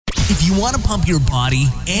If you want to pump your body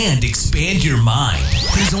and expand your mind,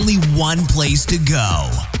 there's only one place to go.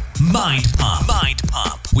 Mind Pump. Mind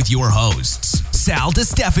Pump with your hosts, Sal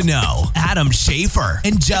DiStefano, Adam Schaefer,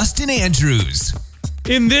 and Justin Andrews.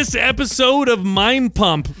 In this episode of Mind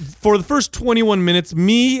Pump, for the first 21 minutes,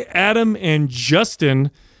 me, Adam, and Justin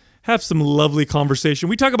have some lovely conversation.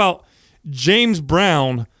 We talk about James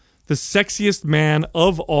Brown, the sexiest man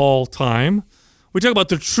of all time. We talk about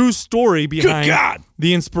the true story behind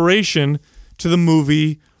the inspiration to the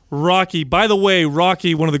movie Rocky. By the way,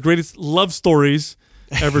 Rocky, one of the greatest love stories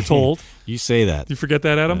ever told. You say that. Do you forget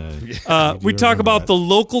that, Adam? We talk about the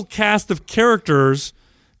local cast of characters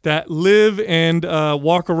that live and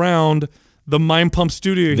walk around the Mind Pump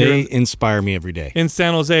studio here. They inspire me every day. In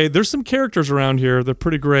San Jose. There's some characters around here. They're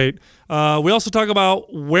pretty great. We also talk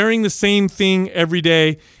about wearing the same thing every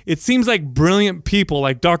day. It seems like brilliant people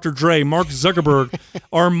like Dr. Dre, Mark Zuckerberg,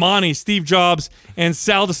 Armani, Steve Jobs, and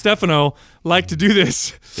Sal DiStefano like to do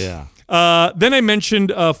this. Yeah. Then I mentioned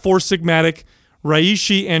Four Sigmatic,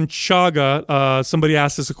 Reishi, and Chaga. Somebody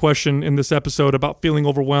asked us a question in this episode about feeling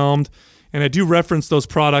overwhelmed, and I do reference those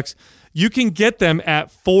products. You can get them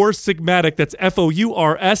at Four Sigmatic. That's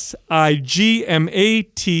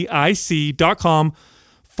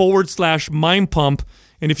FOURSIGMATIC.com/Mind Pump.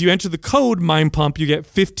 And if you enter the code Mind Pump, you get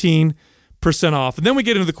 15% off. And then we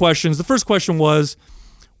get into the questions. The first question was,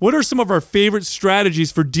 what are some of our favorite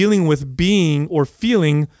strategies for dealing with being or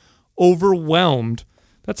feeling overwhelmed?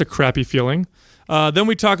 That's a crappy feeling. Then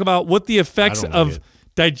we talk about what the effects of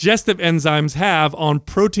digestive enzymes have on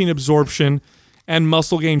protein absorption and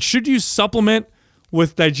muscle gain. Should you supplement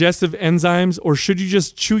with digestive enzymes, or should you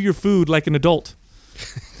just chew your food like an adult?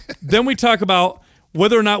 Then we talk about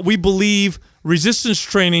whether or not we believe resistance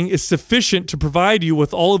training is sufficient to provide you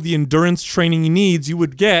with all of the endurance training needs you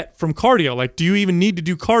would get from cardio. Like, do you even need to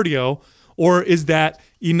do cardio, or is that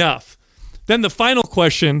enough? Then the final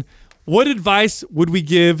question, what advice would we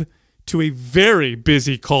give to a very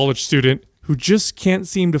busy college student who just can't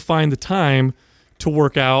seem to find the time to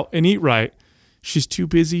work out and eat right? She's too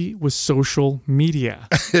busy with social media.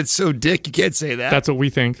 It's so dick, you can't say that. That's what we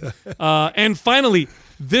think. And finally,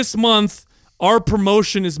 this month, our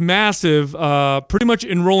promotion is massive. Pretty much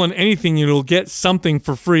enroll in anything, you'll get something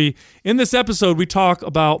for free. In this episode, we talk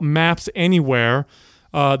about Maps Anywhere.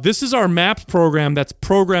 This is our Maps program that's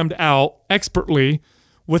programmed out expertly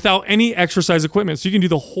without any exercise equipment. So you can do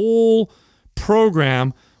the whole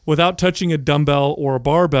program without touching a dumbbell or a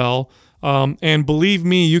barbell. And believe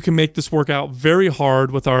me, you can make this workout very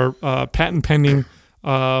hard with our patent-pending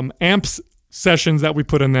AMPS sessions that we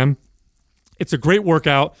put in them. It's a great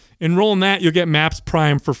workout. Enroll in that, you'll get MAPS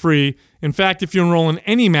Prime for free. In fact, if you enroll in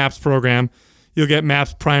any MAPS program, you'll get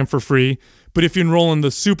MAPS Prime for free. But if you enroll in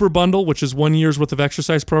the Super Bundle, which is 1 year's worth of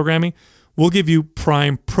exercise programming, we'll give you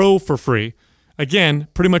Prime Pro for free. Again,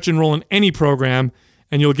 pretty much enroll in any program,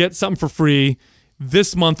 and you'll get something for free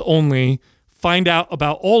this month only. Find out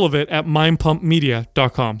about all of it at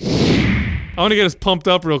mindpumpmedia.com. I want to get us pumped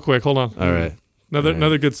up real quick. Hold on. All right.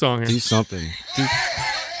 Another good song here. Do something. I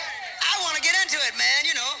want to get into it, man,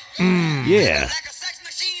 you know. Yeah. Like a sex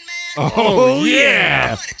machine, man. Oh,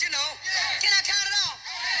 yeah. You know. Can I count it off?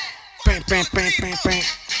 Bam, bam, bam, bam, bam.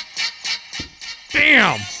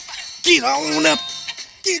 Bam! Get on up.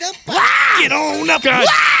 Get up. Get on up. God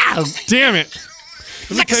damn it.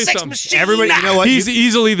 Let me Like a tell you sex something. machine. Everybody, you know what? He's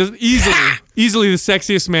easily the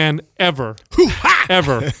sexiest man ever.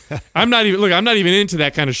 Ever. I'm not even into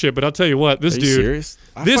that kind of shit, but I'll tell you what, this Are you dude serious?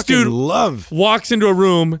 this dude love. walks into a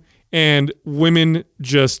room and women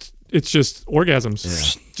it's just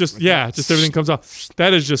orgasms. Just everything comes off.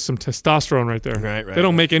 That is just some testosterone right there. Right, they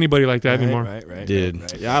don't make anybody like that anymore. Right. Dude.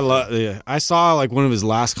 Yeah, I love. Yeah. I saw like one of his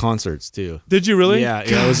last concerts too. Did you really? Yeah,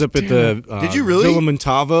 I was up at the Did you really? Villa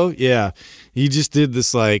Montavo. Yeah. He just did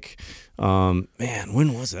this like man,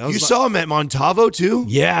 when was it? That was You saw him at Montavo too?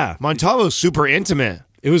 Yeah. Montavo's super intimate.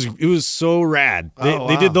 It was so rad. They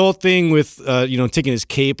wow. did the whole thing with taking his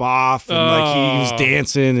cape off and like he was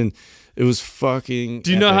dancing and it was fucking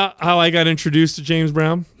Do you know how I got introduced to James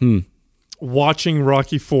Brown? Watching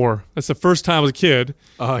Rocky IV. That's the first time I was a kid.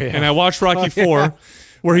 Oh yeah. And I watched Rocky IV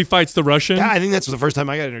where he fights the Russian. Yeah, I think that's the first time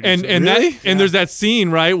I got introduced. And there's that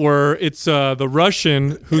scene, right, where it's the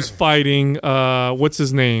Russian who's fighting what's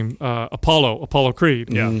his name? Apollo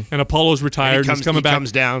Creed. Yeah. And Apollo's retired and he's coming back.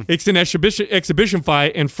 Comes down. It's an exhibition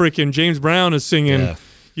fight and freaking James Brown is singing. Yeah.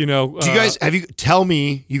 You know, Do you guys tell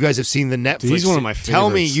me you guys have seen the Netflix? Dude, he's one of my Tell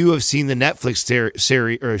me favorites. you have seen the Netflix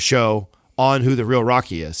series or show on who the real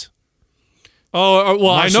Rocky is. Oh,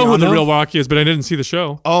 well, I know who the Marciano? real Rocky is, but I didn't see the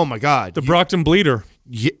show. Oh my God, The Brockton Bleeder.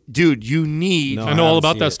 Dude, you need. No. I know all haven't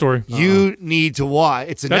about seen that it. story. You need to watch.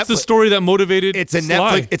 It's a That's the Netflix. story that motivated. It's a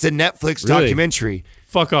Sly. Netflix. It's a Netflix Really? documentary.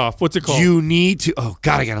 Fuck off. What's it called? You need to. Oh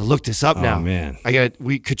God, I gotta look this up now. man.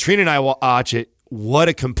 Katrina and I watch it. What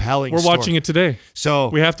a compelling. We're watching it today. So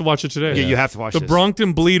We have to watch it today. yeah, you have to watch The this.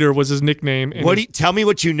 Brompton Bleeder was his nickname. and What do you, tell me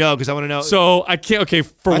what you know because I want to know. So I can't. Okay,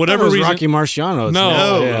 for I whatever thought it was reason. Rocky Marciano.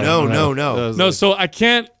 No. No. That was No, like- so I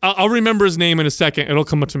can't. I'll remember his name in a second. It'll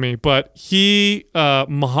come up to me. But he,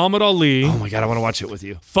 Muhammad Ali, oh my God, I want to watch it with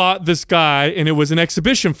you. fought this guy, and it was an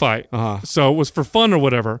exhibition fight. So it was for fun or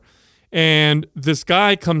whatever. And this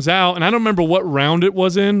guy comes out, and I don't remember what round it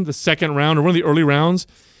was in, the second round or one of the early rounds.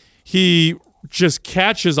 He just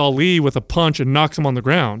catches Ali with a punch and knocks him on the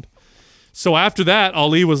ground. So after that,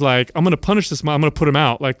 Ali was like, I'm going to punish this man. I'm going to put him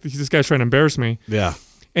out. Like, this guy's trying to embarrass me. Yeah.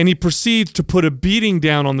 And he proceeds to put a beating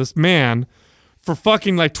down on this man for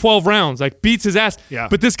fucking like 12 rounds, like beats his ass. Yeah.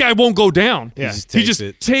 But this guy won't go down. Yeah. He just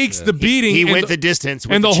takes the beating. He and went the distance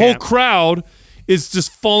with and the the whole champ. crowd is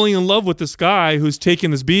just falling in love with this guy who's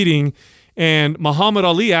taking this beating. And Muhammad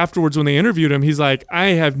Ali afterwards, when they interviewed him, he's like, I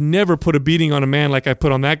have never put a beating on a man like I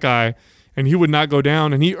put on that guy. And he would not go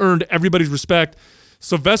down. And he earned everybody's respect.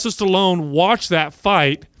 Sylvester Stallone watched that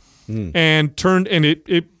fight and turned, and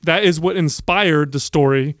it that is what inspired the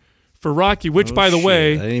story for Rocky, which, by the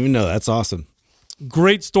way, I didn't even know. That's awesome.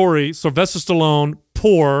 great story. Sylvester Stallone,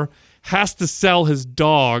 poor, has to sell his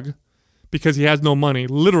dog because he has no money.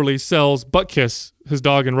 Literally sells Buttkiss, his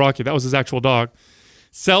dog in Rocky. That was his actual dog.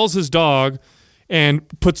 Sells his dog and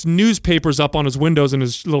puts newspapers up on his windows in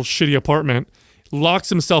his little shitty apartment. Locks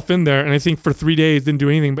himself in there, and I think for 3 days didn't do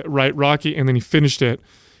anything but write Rocky, and then he finished it.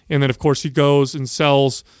 And then, of course, he goes and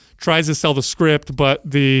tries to sell the script, but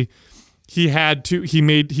he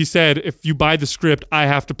said, if you buy the script, I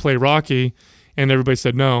have to play Rocky. And everybody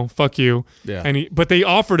said, no, fuck you. Yeah. But they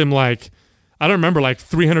offered him like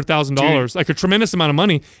 $300,000, like a tremendous amount of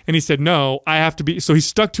money. And he said, no, I have to be. So he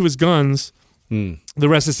stuck to his guns. The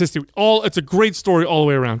rest is history. It's a great story all the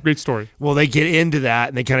way around. Great story. Well, they get into that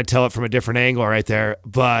and they kind of tell it from a different angle right there.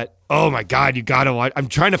 But oh my God, you gotta watch. I'm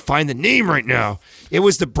trying to find the name right now. It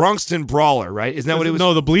was the Bronxton Brawler, right? Isn't that what it was?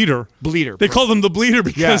 No, the Bleeder. Bleeder. They called him the Bleeder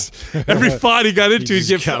because every fight he got into, he'd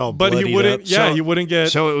just get, got all but he bloodied wouldn't. up. Yeah, he wouldn't get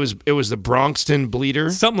So it was the Bronxton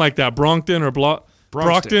Bleeder. something like that. Brompton or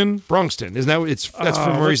Brockton. Bronxton. Isn't that what that's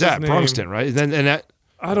from where what's he's at? his Bronxton, right? And that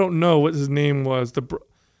I don't know what his name was.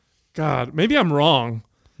 God, maybe I'm wrong.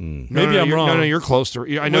 Maybe I'm wrong. No, you're close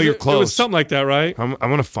to. I know you're close. It was something like that, right? I'm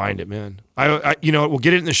gonna find it, man. I you know what, we'll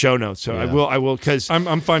get it in the show notes. So I will because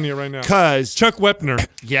I'm finding it right now. Chuck Wepner.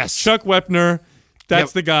 yes, Chuck Wepner.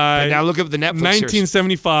 That's Yep. the guy. And now look up the Netflix series.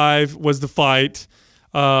 1975 was the fight,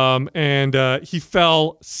 and he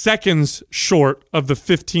fell seconds short of the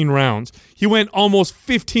 15 rounds. He went almost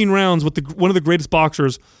 15 rounds with one of the greatest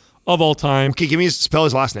boxers of all time. Okay, spell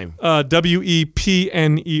his last name. Wepner.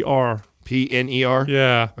 Pner.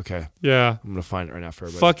 Yeah. Okay, Yeah. I'm gonna find it right now for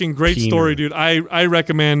everybody. Fucking great story, dude. I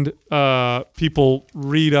recommend people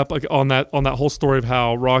read up on that whole story of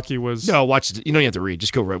how Rocky was. No, watch it. You don't have to read.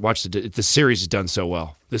 Just go watch the series is done so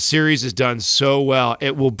well. The series is done so well.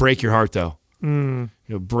 It will break your heart though.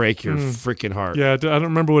 It'll break your freaking heart. Yeah, I don't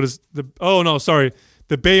remember what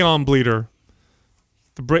the Bayonne Bleeder.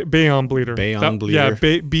 The Bayonne Bleeder. Bayonne Bleeder. Yeah,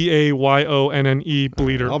 Bayonne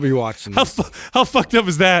Bleeder. I'll be watching. How fucked up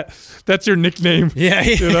is that? That's your nickname. Yeah,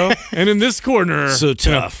 You know? And in this corner, So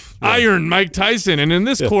tough. Iron Mike Tyson. And in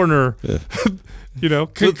this corner, you know,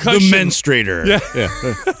 The concussion. menstruator.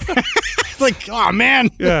 Yeah. Like, oh man.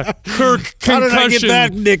 Yeah. Kirk How concussion. did I get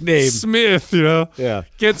that nickname? Smith, you know? Yeah.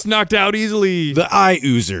 Gets knocked out easily. The eye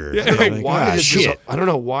oozer. Yeah, Like, like, Why ah, does shit. this? I don't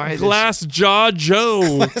know why. Glass Jaw Joe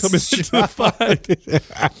coming into the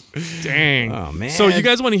fight. Dang. Oh, man. So you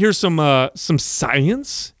guys want to hear some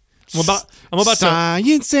science? I'm about to.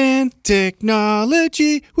 Science and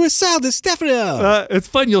technology with Sal Stefano. It's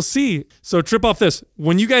fun. You'll see. So trip off this.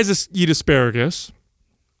 When you guys eat asparagus,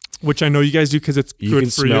 which I know you guys do because it's You good can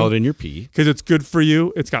for smell you. it in your pee. Because it's good for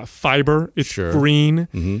you. It's got fiber. It's Sure. green.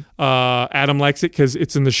 Adam likes it because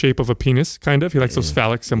it's in the shape of a penis, kind of. He likes those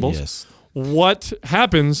phallic symbols. Yes. What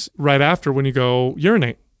happens right after when you go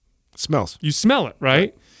urinate? Smells. You smell it,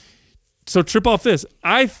 right? So trip off this.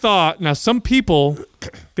 I thought, now some people,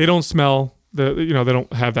 they don't smell they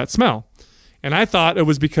don't have that smell. And I thought it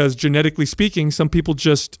was because genetically speaking, some people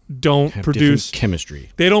just don't Have produce different chemistry.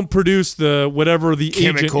 They don't produce whatever the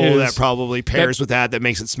Chemical agent is. that probably pairs with that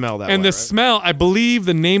makes it smell that and way. the smell, I believe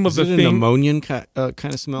the name of Is the it an thing. ammonian kind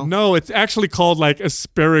of smell? No, it's actually called like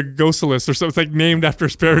asparagosalis or something. It's like named after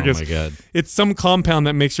asparagus. Oh my God. It's some compound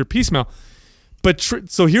that makes your pee smell. But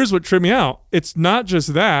so here's what tripped me out. It's not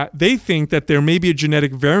just that. They think that there may be a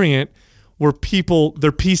genetic variant where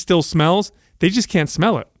their pee still smells. They just can't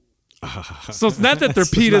smell it. So it's not that their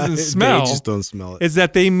pee doesn't smell. They just don't smell it. It's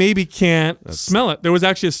that they maybe can't smell it. There was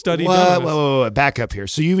actually a study done. Whoa, back up here.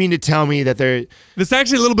 So you mean to tell me that there... This is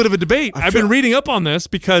actually a little bit of a debate. I've been reading up on this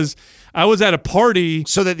because I was at a party.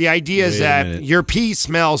 So that the idea is that your pee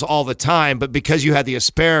smells all the time, but because you had the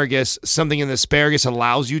asparagus, something in the asparagus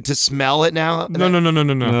allows you to smell it now?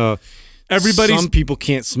 No. Some people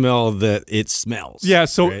can't smell that it smells. Yeah,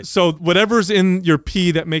 so right? so whatever's in your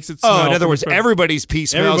pee that makes it smell. Oh, in other words, everybody's pee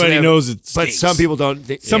smells. Everybody knows it stinks. But some people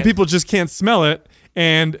don't. Some people just can't smell it.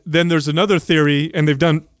 And then there's another theory, and they've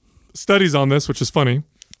done studies on this, which is funny,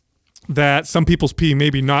 that some people's pee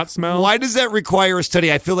maybe not smell. Why does that require a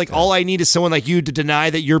study? I feel like all I need is someone like you to deny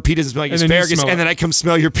that your pee doesn't smell like asparagus, and then I come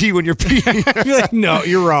smell your pee when you're peeing. No,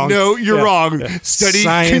 you're wrong. No, you're wrong. Yeah. Study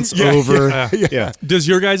science over. Yeah. Does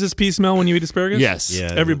your guys' pee smell when you eat asparagus? Yes.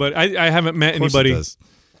 Yeah. Everybody. I haven't met anybody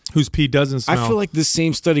whose pee doesn't smell. I feel like this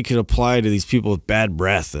same study could apply to these people with bad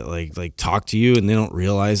breath that like talk to you and they don't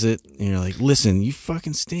realize it. And you're like, listen, you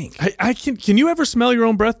fucking stink. I can you ever smell your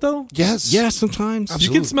own breath though? Yes. Yeah, sometimes.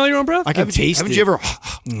 You can smell your own breath? I can taste Haven't it. you ever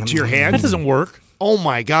to your hand? That doesn't work. Oh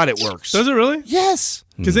my God, it works. Does it really? Yes.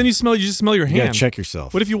 Because then you just smell your hand. You gotta check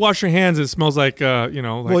yourself. What if you wash your hands and it smells like smell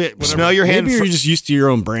your hand. Maybe you're just used to your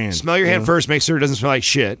own brand. Smell your hand first, make sure it doesn't smell like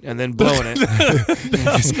shit, and then blow in it.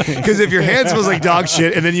 Because if your hand smells like dog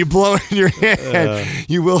shit and then you blow in your hand,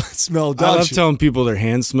 you will smell I dog love shit. telling people their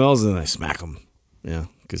hand smells and then I smack them. Yeah,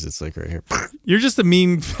 because it's like right here. You're just a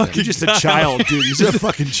mean fucking You're just a child, dude. You're just a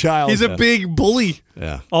fucking child. He's a big bully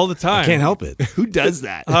Yeah. all the time. I can't help it. Who does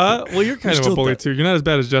that? Well, you're kind of a still bully that. too. You're not as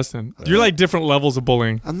bad as Justin. You're like different levels of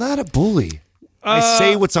bullying. I'm not a bully. I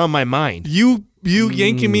say what's on my mind. You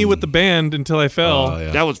yanking me with the band until I fell Oh,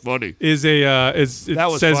 yeah. That was funny. is That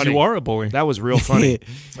was says funny. you are a bully. That was real funny.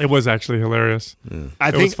 It was actually hilarious. I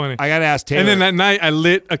It think was funny. I gotta ask Taylor. And then that night, I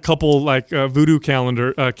lit a couple like voodoo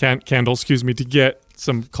candles, to get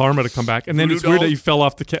some karma to come back. And then Voodoo it's weird doll? that you fell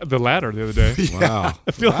off the ladder the other day. Wow.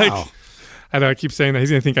 I feel like I know I keep saying that he's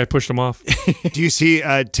gonna think I pushed him off. Do you see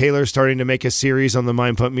Taylor starting to make a series on the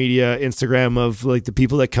Mind Pump Media Instagram of like the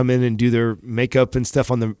people that come in and do their makeup and stuff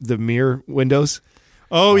on the mirror windows?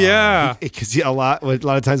 Oh yeah, Because a lot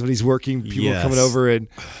of times when he's working, people are coming over and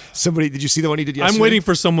somebody. Did you see the one he did yesterday? I'm waiting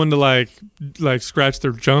for someone to like scratch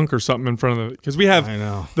their junk or something in front of it because we have. I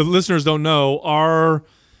know. The listeners don't know our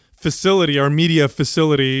facility, our media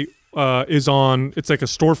facility, is on. It's like a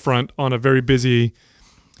storefront on a very busy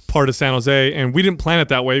part of San Jose, and we didn't plan it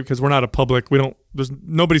that way because we're not a public. There's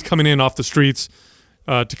nobody's coming in off the streets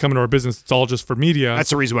to come into our business. It's all just for media. That's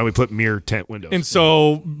the reason why we put mirror tent windows. And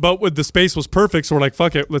so, but with the space was perfect, so we're like,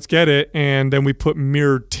 fuck it, let's get it. And then we put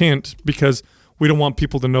mirror tint because we don't want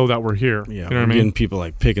people to know that we're here. Yeah, you know what I we're mean? getting people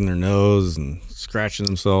like picking their nose and scratching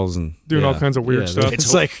themselves and Doing all kinds of weird stuff.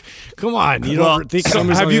 It's like, come on, you don't think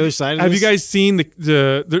somebody's on the other side of have this? you guys seen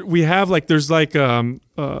we have like there's like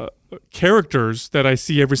characters that I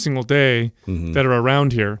see every single day that are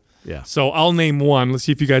around here. Yeah. So I'll name one. Let's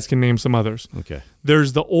see if you guys can name some others. Okay.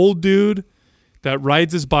 There's the old dude that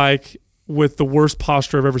rides his bike with the worst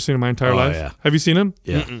posture I've ever seen in my entire life. yeah. Have you seen him?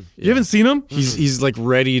 Yeah. You haven't seen him? He's like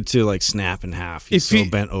ready to like snap in half. He's so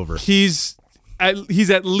bent over. He's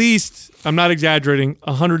at least, I'm not exaggerating,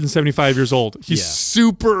 175 years old. He's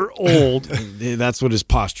super old. That's what his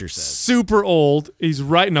posture says. Super old. He's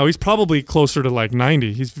probably closer to like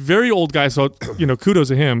 90. He's a very old guy, so kudos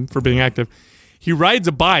to him for being active. He rides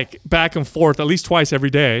a bike back and forth at least twice every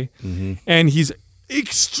day, and he's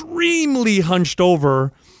extremely hunched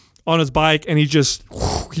over on his bike, and he just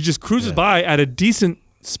cruises by at a decent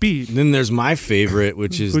speed. And then there's my favorite,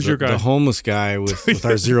 which is Who's your guy? the homeless guy with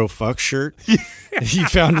our zero fuck shirt. He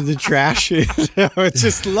found in the trash. I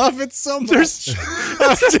just love it so much.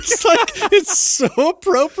 I'm just like, it's so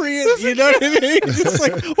appropriate. You know what I mean? Just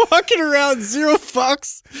like walking around zero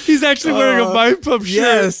fucks. He's actually wearing a Mind Pump shirt.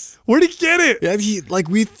 Yes. Where'd he get it? Yeah,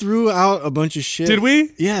 we threw out a bunch of shit. Did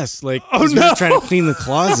we? Yes. Like, Oh, 'cause we no. were trying to clean the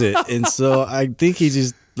closet. And so I think he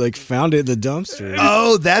just like found it in the dumpster.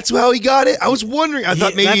 Oh, that's how he got it. I was wondering. I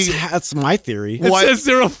thought maybe that's my theory. It says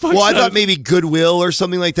zero fucks. Well, I thought maybe Goodwill or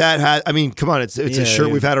something like that had. I mean, come on, it's a shirt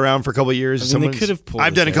we've had around for a couple of years. I mean, they Someone's- could have pulled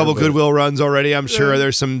I've it done a there, couple but- Goodwill runs already. I'm sure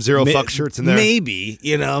there's some zero fuck shirts in there. Maybe,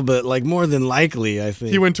 but like more than likely, I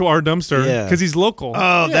think. he went to our dumpster Yeah. because he's local.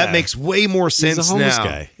 Oh, that Yeah. makes way more sense He's a homeless now.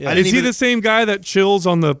 guy. Yeah. I didn't Is he even. the same guy that chills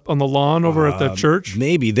on the lawn over at the church?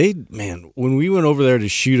 Maybe when we went over there to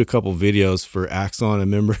shoot a couple videos for Axon, I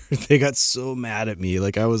remember remember they got so mad at me.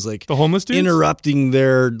 Like I was like The homeless dudes? interrupting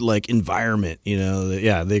their like environment. You know,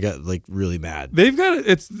 yeah, they got like really mad. They've got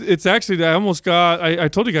it's actually I almost got I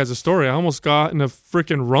told you guys a story. I almost got in a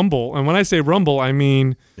freaking rumble, and when I say rumble, I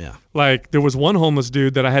mean like there was one homeless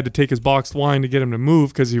dude that I had to take his boxed wine to get him to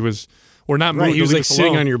move because he was. Or not moving. Right, he was to leave like us sitting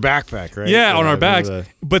alone. on your backpack, right? Yeah, on I our remember backs. that.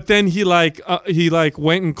 But then he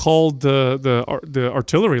went and called the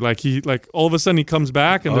artillery. Like he like all of a sudden he comes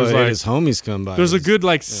back and there's like his homies come by. there's a good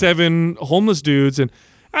like 7 homeless dudes, and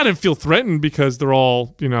I didn't feel threatened because they're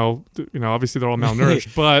all obviously they're all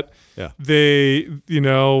malnourished, but Yeah. they you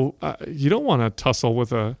don't want to tussle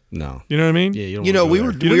with a No. you know what I mean? Yeah, you don't You know, wanna we go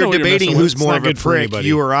were there. You don't know we were what you're debating messing with. who's It's more not of a good for prick, anybody.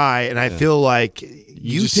 you or I, and I feel like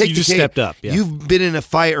you just stepped up, yeah. You've been in a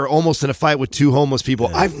fight or almost in a fight with 2 homeless people.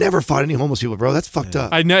 I've never fought any homeless people, bro. That's fucked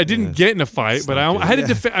up. I didn't get in a fight, but I had to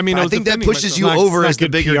defend. I mean, I I was think that defending pushes myself. you over not as the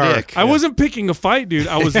good bigger PR. dick. I wasn't picking a fight, dude.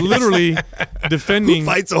 I was literally defending. Who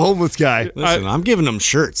fights a homeless guy? Listen, I'm giving them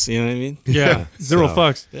shirts. You know what I mean? Yeah, zero So,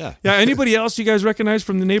 fucks. Yeah. Yeah. Anybody else you guys recognize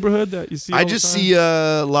from the neighborhood that you see? I all the just time? see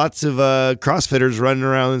lots of CrossFitters running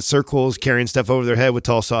around in circles, carrying stuff over their head with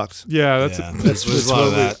tall socks. Yeah, that's There's a lot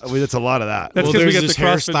of that. That's a lot of that. That's Well, 'cause we there's got this the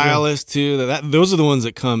CrossFit gym. hairstylist too. Those are the ones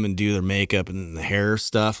that come and do their makeup and the hair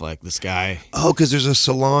stuff. Like this guy, Oh, because there's a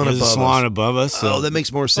salon there's a above salon us. above us. So Oh, that makes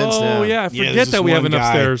more sense now. Oh yeah, I yeah, forget there's that this we have one an guy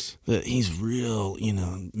upstairs. that he's real,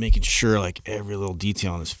 making sure like every little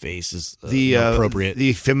detail on his face is The appropriate.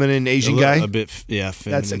 the feminine Asian a little- guy. a bit, feminine.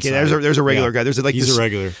 That's okay. inside. There's a regular Yeah. guy. There's like He's this, a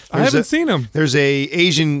regular. I there's haven't a- seen him. There's a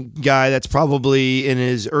Asian guy that's probably in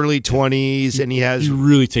his early 20s, and He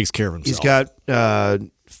really takes care of himself. he's got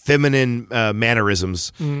feminine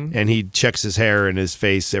mannerisms, and he checks his hair and his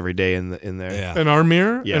face every day in there. yeah, In our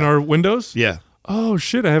mirror, Yeah. in our windows. Yeah. Oh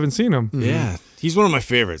shit, I haven't seen him. yeah. He's one of my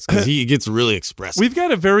favorites because he gets really expressive. We've got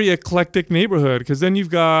a very eclectic neighborhood because then you've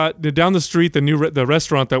got down the street the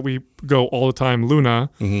restaurant that we go all the time, Luna.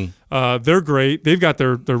 They're great. They've got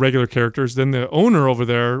their regular characters. Then the owner over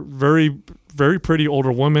there, very very pretty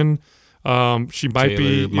older woman. She might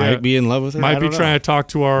Taylor might be in love with her. might be trying to talk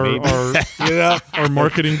to our our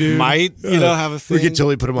marketing dude. might have a thing. We could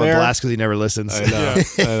totally put him on there. blast because he never listens. I know.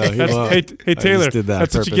 I know. He That's, won't. hey Taylor, just did that on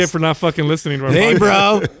that's what you purpose. get for not fucking listening to our Hey, podcast. bro,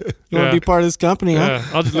 you want Yeah. to be part of this company, huh?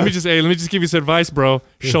 Yeah, let me just give you some advice, bro.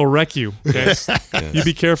 She'll wreck you. Okay? You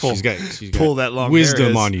be careful. She's got Pull that long wisdom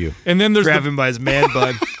hair is- on you. And then there's Grab him by his man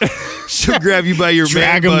bun. She'll grab you by your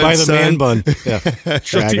Drag man him bun, by the son. man bun. Yeah,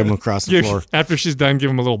 drag him across the floor. after she's done, give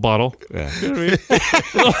him a little bottle. Yeah. You know what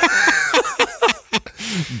I mean?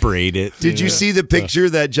 Braid it. Did you see the picture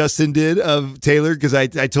that Justin did of Taylor? Because I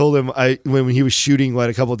told him when he was shooting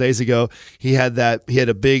a couple of days ago, he had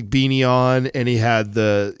a big beanie on and he had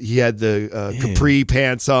the capri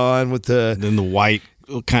pants on with the Then the white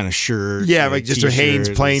kind of shirt. like just a Hanes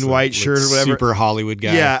t-shirt, plain this, white shirt or whatever. Super Hollywood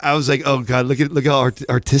guy. Yeah, I was like, oh god, look how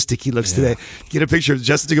artistic he looks today. Get a picture.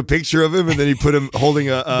 Justin took a picture of him and then he put him holding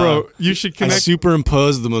a. Bro, you should I connect.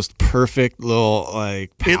 superimposed the most perfect little It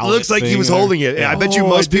palette looks like he thing was there. holding it. I bet you Oh, I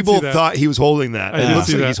most did people see that. thought he was holding that. I It did looks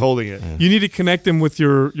see like that. he's holding it. You need to connect him with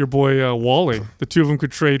your boy Wally. The two of them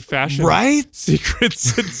could trade fashion Right?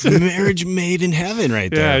 secrets. Marriage made in heaven,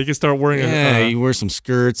 right Yeah, there. you can start wearing Yeah, it. you wear some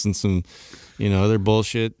skirts and some, other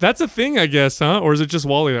bullshit. That's a thing, I guess, huh? Or is it just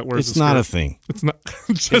Wally that wears? It's the not a skirt? thing. It's not.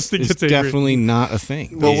 Just It's gets angry. definitely not a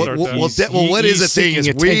thing. Well, Start that. what is he's a thing is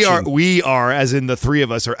seeking we attention. are as in the three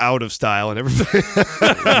of us are out of style and everything.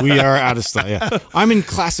 We are out of style. Yeah, I'm in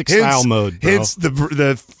classic style mode, bro. Hence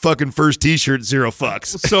the fucking first T-shirt, zero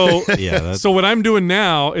fucks. So Yeah, that's- so what I'm doing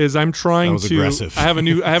now is I'm trying That was to. aggressive. I have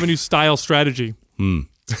a new style strategy.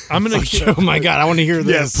 I'm gonna. Oh my god, I want to hear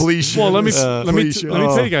Yeah, this. please. Well, let me please.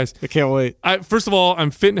 tell you guys. I can't wait. First of all, I'm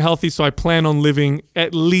fit and healthy, so I plan on living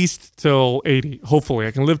at least till 80. Hopefully,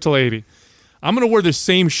 I can live till 80. I'm gonna wear the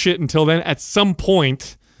same shit until then. At some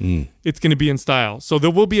point, it's gonna be in style. So there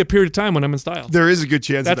will be a period of time when I'm in style. There is a good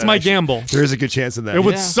chance. That's of that, my actually. gamble. There is a good chance of that. It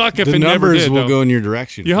would suck if the it never numbers did. will though. go in your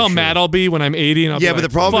direction. You know how for mad sure. I'll be when I'm 80 and I'll be Yeah, but like,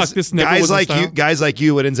 the problem fuck, is this never guys was in like style. guys like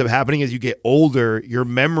you. What ends up happening is you get older, your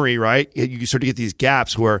memory, right? You start to get these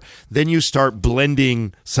gaps where then you start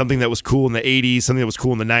blending something that was cool in the 80s, something that was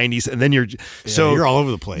cool in the 90s, and then you're you're all over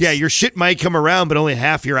the place. Yeah, your shit might come around, but only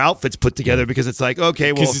half your outfit's put together because it's like,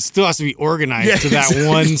 okay, well, because it still has to be organized Yeah, to that exactly.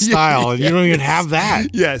 one style, and you don't even have that.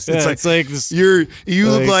 yes, Yeah, it's like this. you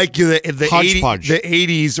look like the 80s, hodgepodge. the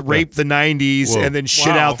 80s raped the 90s Whoa. and then shit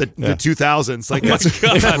Wow. out the 2000s. Like that's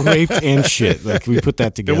raped and shit. Like we put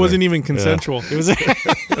that together. It wasn't even consensual. It was.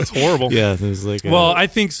 That's horrible. Yeah, it was like. Well, I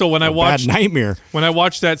think so. When I bad watched nightmare. when I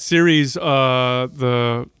watched that series,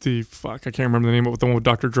 the fuck, I can't remember the name of it, the one with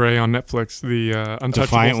Dr. Dre on Netflix, the Untouchables,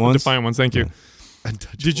 Defiant the Ones? Defiant Ones. Thank you.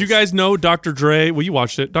 Did you guys know Dr. Dre? Well, you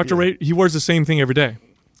watched it. Dr. Dre, he wears the same thing every day.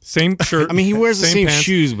 Same shirt. I mean, he wears the same pants.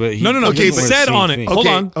 shoes, but he no. Okay, He but- said on it. thing. Hold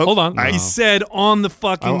Okay, on. He said on the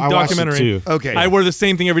fucking I watched it documentary. too. Okay. I wear the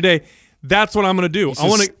same thing every day. That's what I'm gonna do. I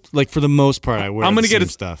want to. like for the most part, I wear. I'm gonna the get same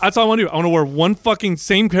it. stuff. That's all I want to do. I want to wear one fucking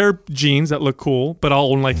same pair of jeans that look cool, but I'll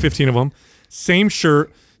own like 15 of them. Same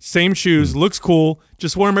shirt, same shoes, looks cool.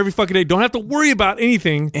 Just wear them every fucking day. Don't have to worry about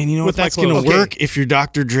anything. And you know what? with my That's going to clothes. work if you're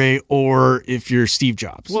Dr. Dre or if you're Steve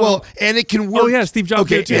Jobs. Well, and it can work. Oh yeah, Steve Jobs.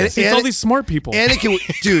 Okay, did, too. It's all these smart people. And it can,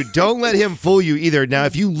 dude, don't let him fool you either. Now,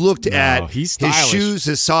 if you looked at he's his stylish. shoes,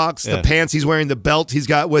 his socks, the Yeah. pants he's wearing, the belt he's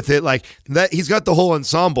got with it, like that, he's got the whole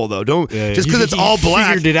ensemble though. Don't Yeah, just he- because it's he all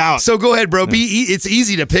black. figured it out. So go ahead, bro. It's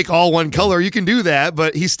easy to pick all one color. You can do that,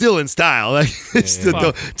 but he's still in style. Like,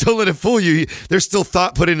 don't let it fool you. There's still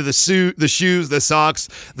thought put into the suit, the shoes, the socks,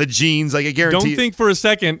 the jeans. Like I guarantee. Don't think for a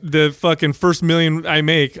second the fucking first million I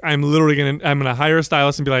make, I'm gonna hire a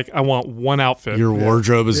stylist and be like, I want one outfit Your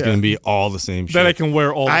wardrobe is going to be all the same shit. that I can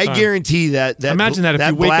wear all the I time. guarantee that Imagine that if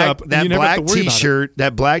you wake black, up and that you never have black to worry about it. t-shirt,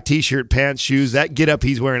 that black t-shirt, pants, shoes, that get up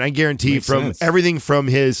he's wearing. I guarantee Makes from sense. everything from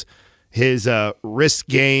his wrist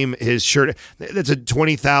game, his shirt. That's a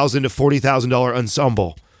 $20,000 to $40,000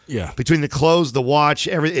 ensemble. Yeah. Between the clothes, the watch,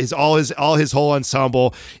 all his whole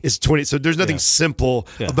ensemble is 20. So there's nothing simple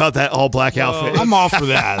about that all black outfit. I'm all for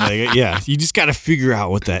that. Like, yeah, you just got to figure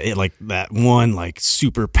out what that one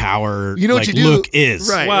superpower You know what like, you do? look is.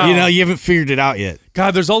 Right. Wow. You know, you haven't figured it out yet.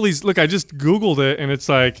 God, there's all these. Look, I just Googled it, and it's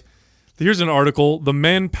like, here's an article: the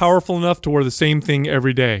men powerful enough to wear the same thing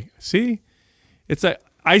every day. See, it's like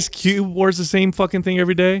Ice Cube wears the same fucking thing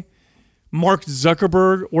every day. Mark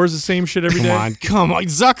Zuckerberg wears the same shit every day. Come on,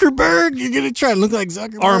 Zuckerberg! You're gonna try to look like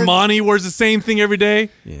Zuckerberg. Armani wears the same thing every day.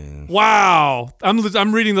 Yeah, Wow,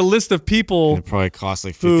 I'm reading the list of people. it probably costs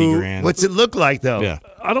like 50 Who- grand. What's it look like though? Yeah.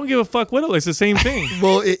 I don't give a fuck what it looks. It's the same thing.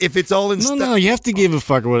 Well, if it's all in No, you have to give a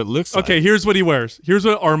fuck what it looks like. Okay, here's what he wears. Here's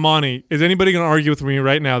what Armani. Is anybody going to argue with me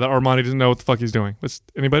right now that Armani doesn't know what the fuck he's doing?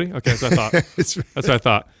 Anybody? Okay, that's what I thought. That's what I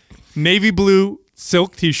thought. Navy blue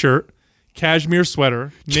silk t-shirt, cashmere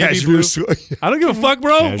sweater, navy blue. I don't give a fuck,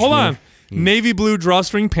 bro. Cashmere. Hold on. Navy blue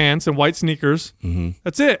drawstring pants and white sneakers.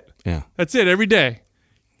 That's it. Yeah. That's it. Every day.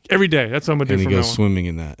 Every day. That's what I'm gonna And do he from now goes on. swimming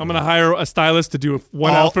in that. I'm gonna hire a stylist to do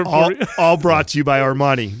one outfit for you. all brought to you by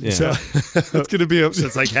Armani. Yeah. So, It's gonna be a. so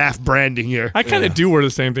it's like half branding here. I kind of do wear the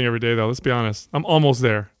same thing every day, though. Let's be honest. I'm almost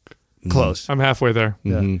there. Close. I'm halfway there.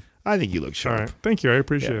 Yeah. I think you look All sharp. right. Thank you. I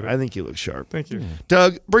appreciate it. I think you look sharp. Thank you.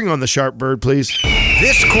 Doug, bring on the sharp bird, please.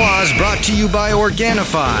 This quaz brought to you by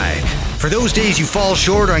Organifi. For those days you fall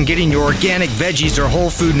short on getting your organic veggies or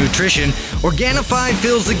whole food nutrition, Organifi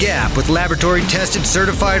fills the gap with laboratory-tested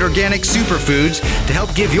certified organic superfoods to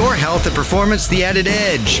help give your health and performance the added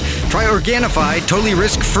edge. Try Organifi totally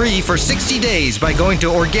risk-free for 60 days by going to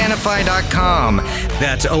Organifi.com.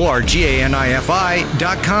 That's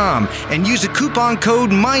ORGANIFI.com. And use the coupon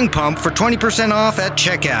code MINDPUMP for 20% off at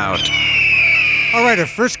checkout. All right, our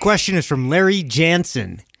first question is from Larry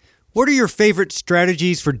Jansen. What are your favorite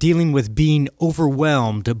strategies for dealing with being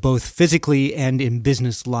overwhelmed, both physically and in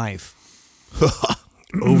business life?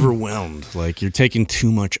 Overwhelmed. Like you're taking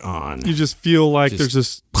too much on. You just feel like there's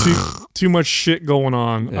just too much shit going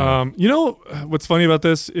on. Yeah. You know what's funny about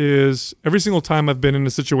this is every single time I've been in a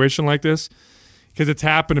situation like this, because it's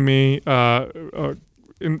happened to me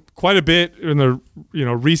in quite a bit in the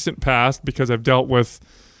recent past, because I've dealt with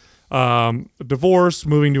a divorce,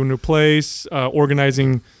 moving to a new place,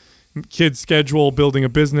 organizing kids' schedule, building a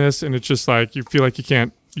business, and it's just like you feel like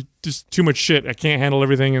just too much shit. I can't handle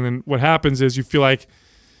everything, and then what happens is you feel like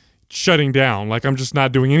shutting down, like I'm just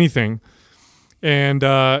not doing anything. And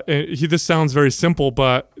this sounds very simple,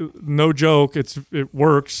 but no joke, it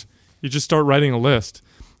works. You just start writing a list.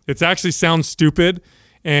 It actually sounds stupid,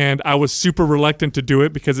 and I was super reluctant to do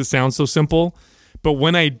it because it sounds so simple. But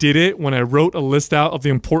when I did it, when I wrote a list out of the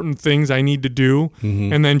important things I need to do,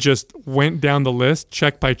 and then just went down the list,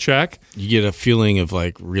 check by check. You get a feeling of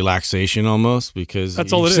like relaxation almost because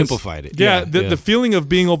That's you all it is. simplified it. Yeah, the feeling of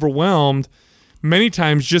being overwhelmed many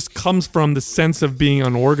times just comes from the sense of being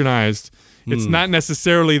unorganized. It's not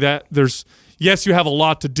necessarily that yes, you have a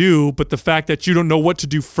lot to do, but the fact that you don't know what to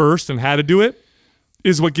do first and how to do it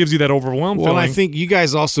is what gives you that overwhelmed Well, feeling. I think you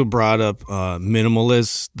guys also brought up the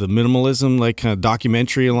minimalism like kind of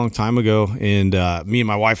documentary a long time ago, and me and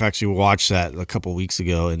my wife actually watched that a couple weeks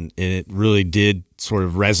ago, and it really did sort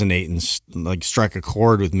of resonate and like strike a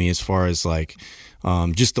chord with me as far as like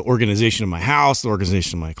just the organization of my house, the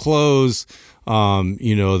organization of my clothes,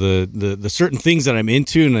 the certain things that I'm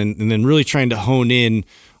into, and then really trying to hone in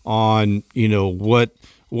on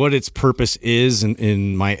what its purpose is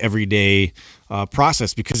in my everyday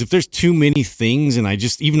process, because if there's too many things, and I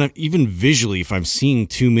just even visually, if I'm seeing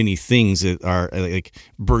too many things that are like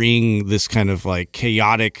bring this kind of like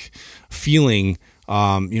chaotic feeling,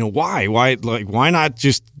 why not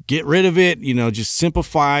just get rid of it? Just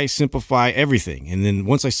simplify everything. And then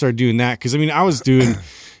once I started doing that, because I was doing.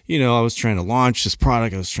 I was trying to launch this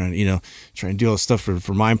product. I was trying to do all this stuff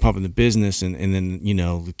for Mind Pump and the business, and then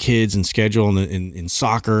the kids and schedule and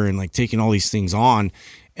soccer and like taking all these things on,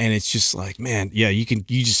 and it's just like, man, yeah, you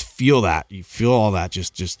just feel that, you feel all that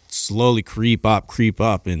just slowly creep up,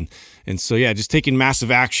 and so yeah, just taking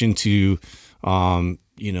massive action to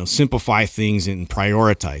simplify things and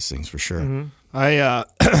prioritize things for sure.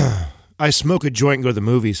 Mm-hmm. I smoke a joint and go to the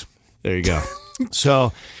movies. There you go.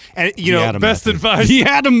 So. And best advice. He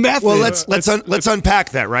had a method. Well, let's unpack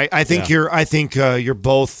that, right? I think you're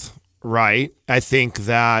both right. I think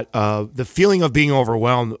that the feeling of being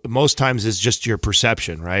overwhelmed most times is just your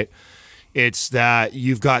perception, right? It's that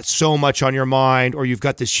you've got so much on your mind, or you've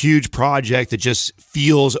got this huge project that just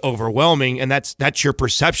feels overwhelming, and that's your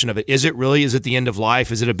perception of it. Is it really? Is it the end of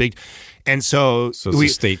life? Is it a big? And so it's a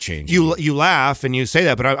state change. You laugh and you say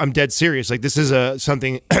that, but I'm dead serious. Like, this is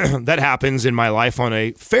something that happens in my life on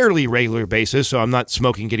a fairly regular basis. So I'm not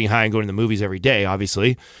smoking, getting high, and going to the movies every day,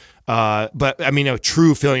 obviously. But a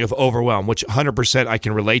true feeling of overwhelm, which 100% I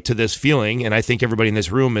can relate to this feeling. And I think everybody in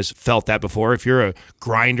this room has felt that before. If you're a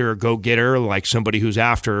grinder, go-getter, like somebody who's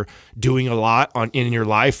after doing a lot in your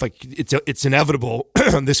life, like it's inevitable.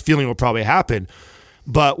 This feeling will probably happen.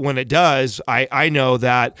 But when it does, I know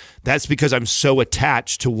that that's because I'm so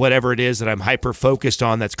attached to whatever it is that I'm hyper-focused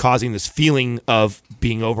on that's causing this feeling of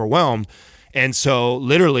being overwhelmed. And so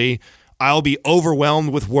literally, I'll be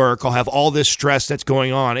overwhelmed with work. I'll have all this stress that's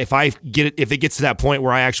going on. If it gets to that point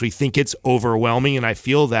where I actually think it's overwhelming and I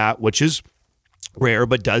feel that, which is rare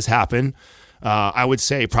but does happen, I would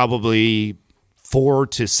say probably 4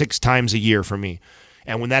 to 6 times a year for me.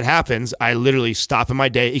 And when that happens, I literally stop in my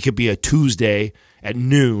day. It could be a Tuesday at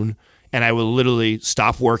noon, and I will literally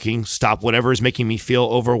stop working, stop whatever is making me feel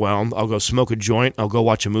overwhelmed. I'll go smoke a joint. I'll go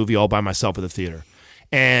watch a movie all by myself at the theater.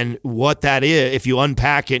 And what that is, if you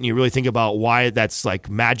unpack it and you really think about why that's like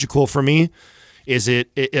magical for me, is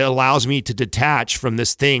it allows me to detach from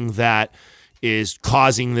this thing that is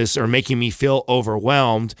causing this or making me feel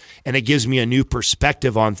overwhelmed, and it gives me a new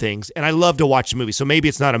perspective on things. And I love to watch movies. So maybe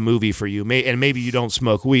it's not a movie for you, and maybe you don't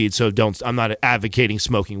smoke weed, so I'm not advocating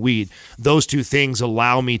smoking weed. Those two things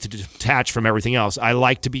allow me to detach from everything else. I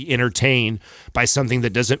like to be entertained by something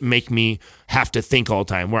that doesn't make me have to think all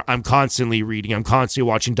the time, where I'm constantly reading, I'm constantly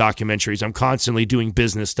watching documentaries, I'm constantly doing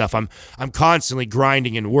business stuff, I'm constantly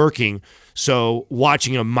grinding and working. So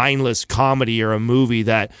watching a mindless comedy or a movie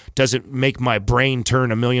that doesn't make my brain turn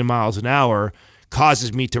a million miles an hour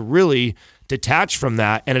causes me to really detach from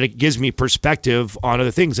that, and it gives me perspective on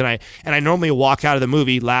other things. And I normally walk out of the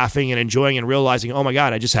movie laughing and enjoying and realizing, oh my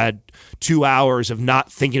God, I just had 2 hours of not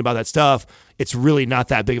thinking about that stuff. It's really not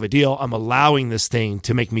that big of a deal. I'm allowing this thing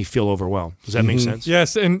to make me feel overwhelmed. Does that make sense?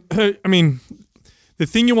 Yes, and the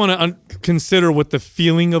thing you want to consider with the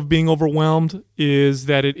feeling of being overwhelmed is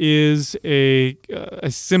that it is a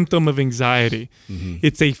symptom of anxiety. Mm-hmm.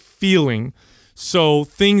 It's a feeling. So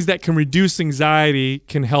things that can reduce anxiety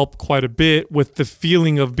can help quite a bit with the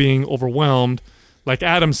feeling of being overwhelmed. Like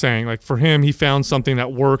Adam's saying, like for him, he found something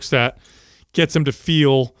that works that gets him to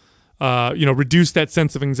feel, reduce that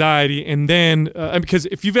sense of anxiety. And then, because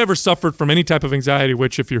if you've ever suffered from any type of anxiety,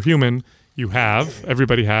 which if you're human, you have,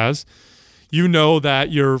 everybody has, you know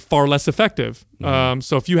that you're far less effective. Mm-hmm.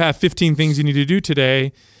 So if you have 15 things you need to do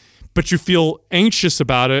today, but you feel anxious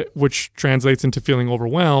about it, which translates into feeling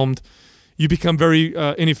overwhelmed, you become very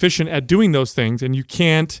inefficient at doing those things, and you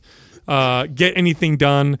can't get anything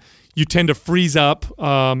done. You tend to freeze up.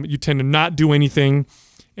 You tend to not do anything,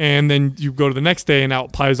 and then you go to the next day, and now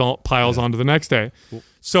it piles on to the next day.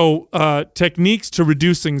 So techniques to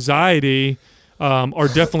reduce anxiety are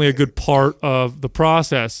definitely a good part of the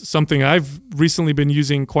process. Something I've recently been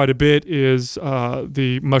using quite a bit is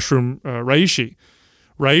the mushroom reishi.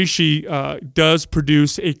 Reishi does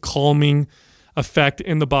produce a calming effect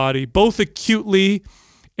in the body, both acutely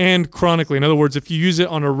and chronically. In other words, if you use it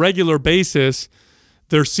on a regular basis,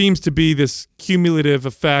 there seems to be this cumulative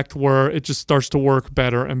effect where it just starts to work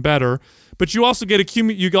better and better. But you also get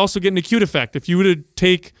an acute effect. If you were to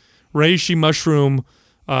take reishi mushroom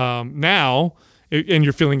now, and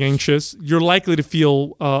you're feeling anxious, you're likely to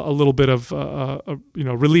feel a little bit of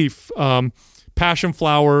relief. Passion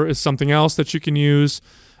flower is something else that you can use.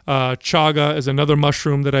 Chaga is another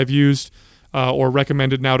mushroom that I've used or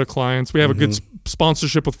recommended now to clients. We have a good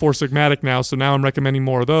sponsorship with Four Sigmatic now, so now I'm recommending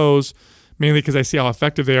more of those. mainly because I see how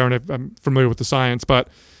effective they are and I'm familiar with the science. But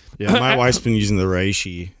yeah, my wife's been using the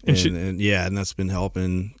reishi, and that's been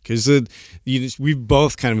helping because we've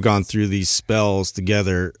both kind of gone through these spells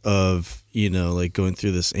together of like going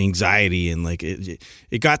through this anxiety, and like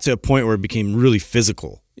it got to a point where it became really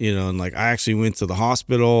physical, and like I actually went to the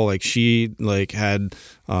hospital. Like she like had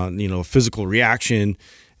a physical reaction.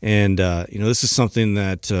 And, this is something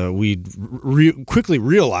that we quickly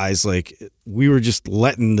realized, like, we were just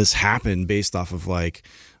letting this happen based off of, like,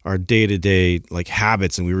 our day-to-day, like,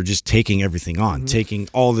 habits. And we were just taking everything on, taking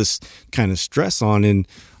all this kind of stress on. And,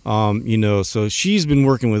 so she's been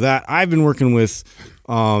working with that. I've been working with,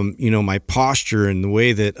 my posture and the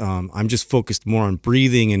way that I'm just focused more on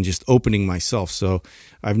breathing and just opening myself. So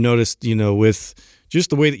I've noticed, with just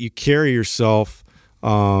the way that you carry yourself,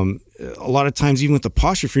 a lot of times, even with the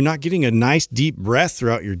posture, if you're not getting a nice deep breath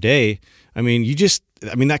throughout your day,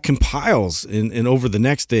 that compiles and over the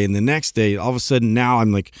next day and the next day, all of a sudden now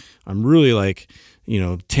I'm really like,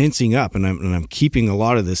 tensing up and I'm keeping a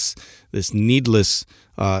lot of this needless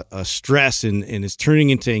stress and it's turning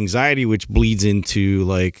into anxiety, which bleeds into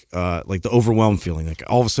like the overwhelm feeling. Like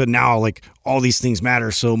all of a sudden now, like all these things matter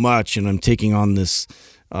so much and I'm taking on this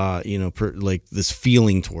this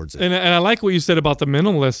feeling towards it. And I like what you said about the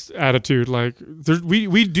minimalist attitude. Like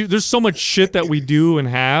there's so much shit that we do and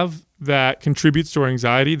have that contributes to our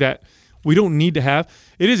anxiety that we don't need to have.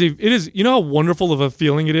 It is, how wonderful of a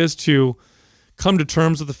feeling it is to come to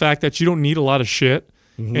terms with the fact that you don't need a lot of shit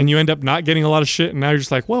and you end up not getting a lot of shit. And now you're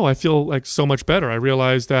just like, whoa, I feel like so much better. I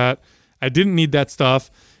realized that I didn't need that stuff.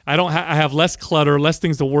 I have less clutter, less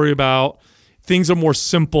things to worry about. Things are more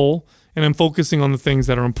simple. And I'm focusing on the things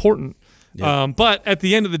that are important. Yeah. But at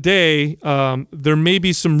the end of the day, there may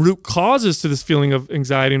be some root causes to this feeling of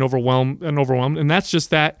anxiety and overwhelm, and that's just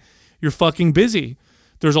that you're fucking busy.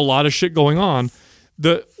 There's a lot of shit going on.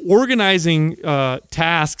 The organizing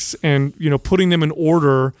tasks and putting them in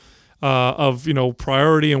order of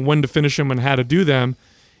priority and when to finish them and how to do them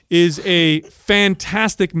is a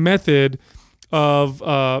fantastic method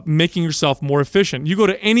of making yourself more efficient. You go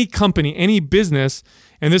to any company, any business.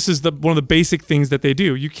 And this is one of the basic things that they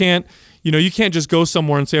do. You can't just go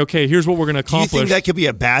somewhere and say, okay, here's what we're going to accomplish. Do you think that could be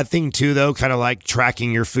a bad thing too, though? Kind of like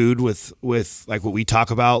tracking your food with like what we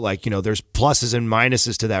talk about, like, there's pluses and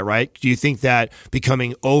minuses to that, right? Do you think that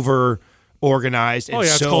becoming over organized? And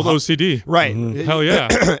it's called OCD, right? Hell yeah!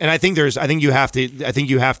 And I think you have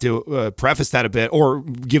to preface that a bit, or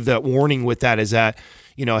give that warning with that, is that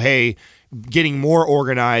hey, getting more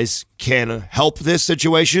organized can help this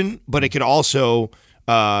situation, but it could also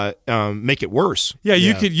make it worse. Yeah,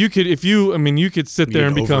 you could sit there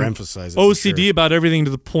and become OCD about everything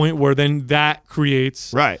to the point where then that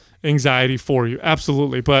creates anxiety for you.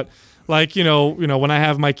 Absolutely. But like, when I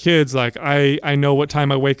have my kids, like I know what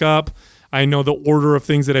time I wake up. I know the order of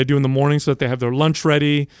things that I do in the morning so that they have their lunch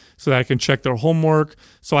ready, so that I can check their homework,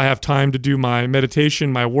 so I have time to do my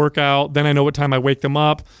meditation, my workout. Then I know what time I wake them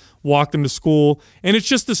up, walk them to school. And it's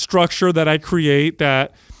just the structure that I create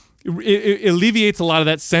that it alleviates a lot of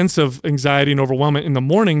that sense of anxiety and overwhelm in the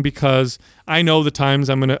morning, because I know the times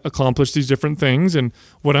I'm going to accomplish these different things and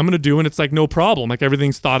what I'm going to do. And it's like no problem. Like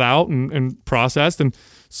everything's thought out and processed. And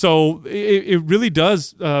so it really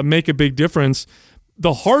does make a big difference.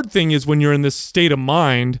 The hard thing is when you're in this state of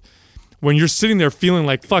mind, when you're sitting there feeling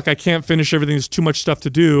like, fuck, I can't finish everything. There's too much stuff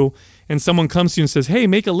to do. And someone comes to you and says, hey,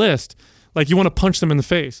 make a list. Like you want to punch them in the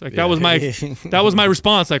face. Like that was my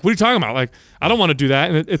response. Like, what are you talking about? Like, I don't want to do that.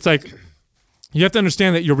 And it's like, you have to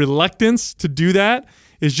understand that your reluctance to do that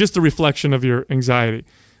is just a reflection of your anxiety.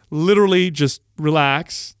 Literally just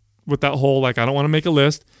relax with that whole, like, I don't want to make a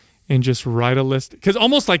list, and just write a list. Because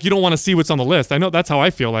almost like you don't want to see what's on the list. I know that's how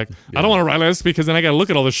I feel. Like, I don't want to write a list because then I got to look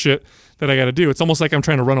at all the shit that I got to do. It's almost like I'm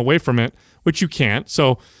trying to run away from it, which you can't.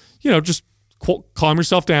 So, just calm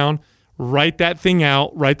yourself down. Write that thing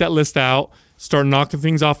out, write that list out, start knocking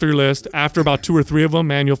things off your list. After about 2 or 3 of them,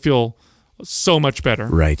 man, you'll feel so much better.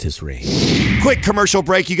 Right as rain. Quick commercial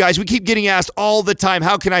break, you guys. We keep getting asked all the time,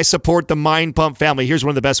 how can I support the Mind Pump family? Here's one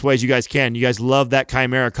of the best ways you guys can. You guys love that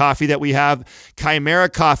Chimera coffee that we have. Chimera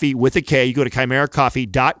Coffee with a K. You go to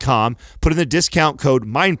chimeracoffee.com, put in the discount code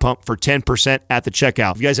MindPump for 10% at the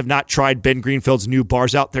checkout. If you guys have not tried Ben Greenfield's new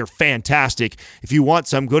bars out, they're fantastic. If you want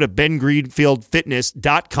some, go to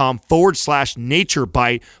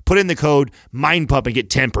bengreenfieldfitness.com/naturebite, put in the code MindPump and get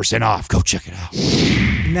 10% off. Go check it out.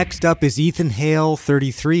 Next up is Ethan Hale,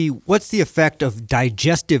 33. What's the effect of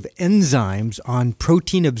digestive enzymes on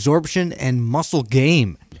protein absorption and muscle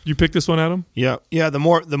gain? You picked this one, Adam? Yeah. The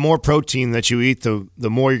more protein that you eat, the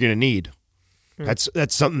more you're going to need. That's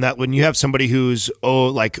something that when you have somebody who's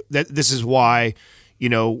this is why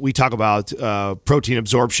we talk about protein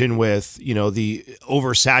absorption with, the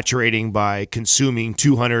oversaturating by consuming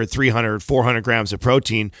 200, 300, 400 grams of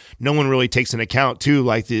protein. No one really takes into account, too,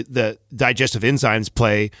 like the digestive enzymes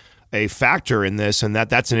play a factor in this, and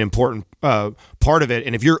that's an important part of it.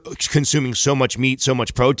 And if you're consuming so much meat, so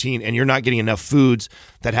much protein, and you're not getting enough foods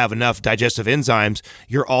that have enough digestive enzymes,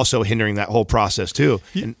 you're also hindering that whole process too.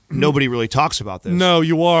 And nobody really talks about this. No,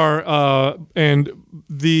 you are. And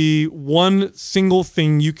the one single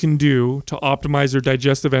thing you can do to optimize your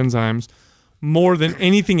digestive enzymes more than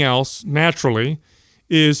anything else naturally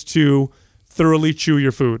is to thoroughly chew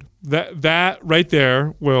your food. That right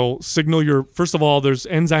there will signal first of all, there's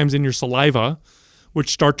enzymes in your saliva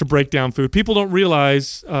which start to break down food. People don't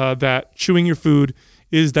realize that chewing your food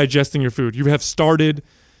is digesting your food. You have started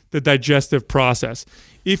the digestive process.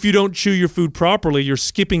 If you don't chew your food properly, you're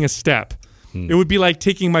skipping a step. It would be like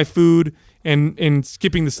taking my food and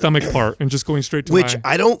skipping the stomach part and just going straight to Which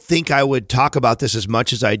I don't think I would talk about this as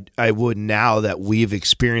much as I would now that we've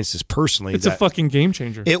experienced this personally. It's a fucking game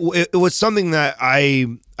changer. It was something that I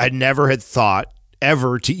never had thought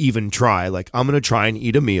ever to even try. Like, I'm going to try and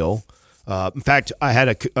eat a meal. In fact, I had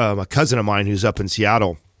a cousin of mine who's up in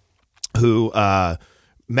Seattle who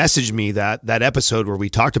messaged me that episode where we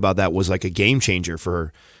talked about that was like a game changer for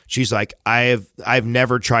her. She's like, I've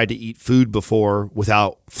never tried to eat food before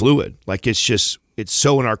without fluid. Like, it's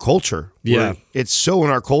so in our culture. Yeah. It's so in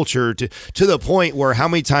our culture to the point where how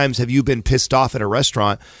many times have you been pissed off at a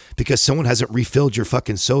restaurant because someone hasn't refilled your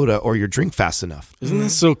fucking soda or your drink fast enough? Isn't that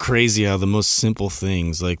so crazy how the most simple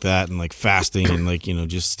things like that and like fasting and like,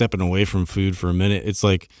 just stepping away from food for a minute, it's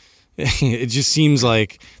like, it just seems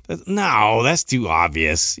like, no, that's too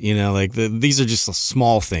obvious. These are just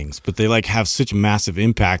small things, but they like have such massive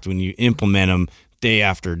impact when you implement them day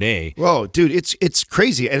after day. Whoa, dude, it's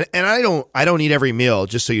crazy. And I don't eat every meal,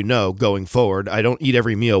 just so you know, going forward. I don't eat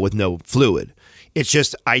every meal with no fluid. It's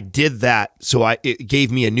just I did that, so it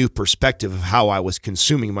gave me a new perspective of how I was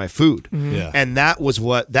consuming my food. Mm-hmm. Yeah. And that was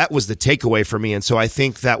the takeaway for me. And so I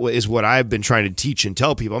think that is what I've been trying to teach and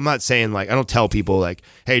tell people. I'm not saying like, I don't tell people like,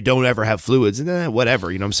 hey, don't ever have fluids and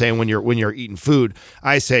whatever. You know what I'm saying? When you're eating food,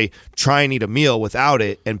 I say try and eat a meal without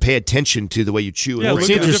it and pay attention to the way you chew. Yeah, and It's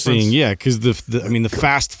look at the interesting, difference. yeah, because the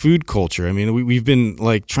fast food culture. I mean, we've been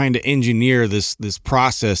like trying to engineer this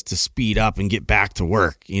process to speed up and get back to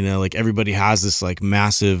work. Like everybody has this like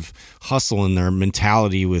massive hustle in their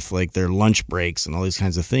mentality with like their lunch breaks and all these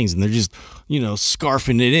kinds of things, and they're just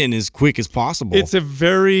scarfing it in as quick as possible. It's a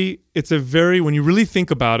very when you really think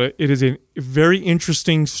about it, it is a very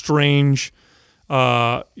interesting, strange,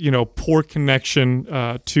 poor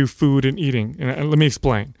connection to food and eating. And let me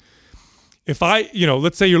explain. If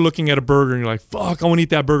let's say you're looking at a burger and you're like, fuck, I want to eat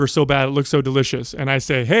that burger so bad, it looks so delicious. And I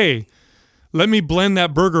say, hey, let me blend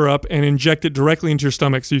that burger up and inject it directly into your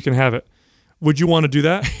stomach so you can have it. Would you want to do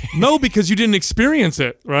that? No, because you didn't experience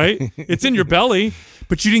it, right? It's in your belly,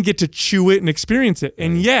 but you didn't get to chew it and experience it.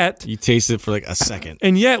 And yet, you taste it for like a second.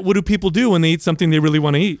 And yet, what do people do when they eat something they really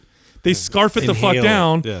want to eat? They scarf it the fuck Inhale it.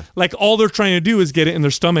 down. Yeah. Like all they're trying to do is get it in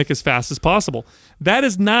their stomach as fast as possible. That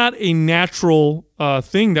is not a natural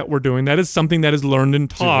thing that we're doing. That is something that is learned and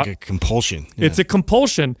taught. It's like a compulsion. Yeah. It's a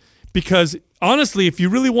compulsion because honestly, if you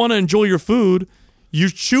really want to enjoy your food, you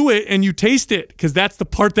chew it and you taste it because that's the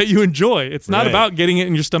part that you enjoy. It's not about getting it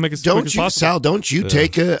in your stomach as quick as possible. Sal, don't you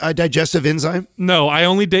take a digestive enzyme? No, I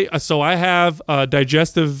only so I have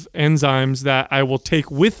digestive enzymes that I will take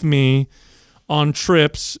with me on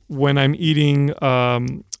trips when I'm eating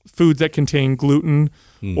foods that contain gluten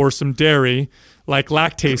or some dairy, like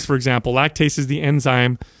lactase, for example. Lactase is the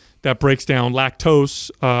enzyme that breaks down lactose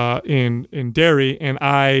in dairy, and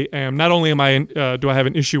I am not only do I have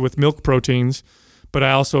an issue with milk proteins, but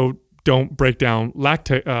I also don't break down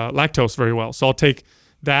lactose very well. So I'll take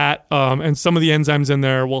that, and some of the enzymes in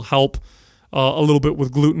there will help a little bit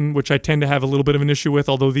with gluten, which I tend to have a little bit of an issue with,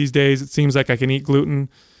 although these days it seems like I can eat gluten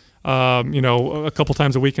a couple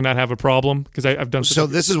times a week and not have a problem because I've done. So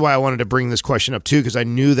this is why I wanted to bring this question up too, because I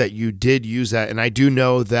knew that you did use that, and I do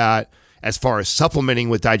know that as far as supplementing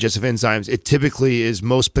with digestive enzymes, it typically is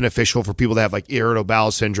most beneficial for people that have like irritable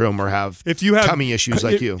bowel syndrome or have tummy issues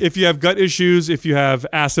like you. If you have gut issues, if you have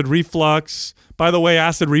acid reflux. By the way,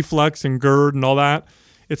 acid reflux and GERD and all that,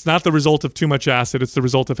 it's not the result of too much acid. It's the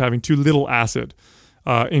result of having too little acid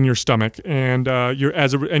in your stomach, and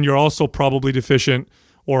you're also probably deficient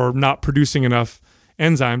or not producing enough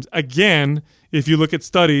enzymes. Again, if you look at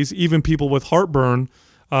studies, even people with heartburn,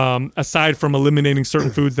 aside from eliminating certain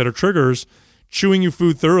foods that are triggers, chewing your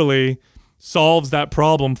food thoroughly solves that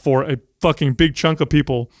problem for a fucking big chunk of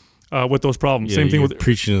people with those problems. Yeah, Same thing with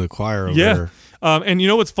preaching to the choir over yeah. there. And you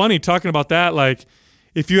know what's funny talking about that? Like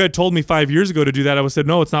if you had told me 5 years ago to do that, I would have said,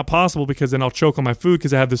 no, it's not possible because then I'll choke on my food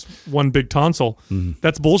because I have this one big tonsil.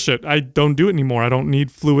 That's bullshit. I don't do it anymore. I don't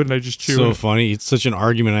need fluid and I just chew So it. funny. It's such an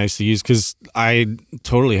argument I used to use because I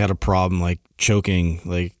totally had a problem like choking,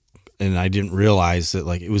 like, and I didn't realize that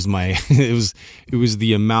like it was my, it was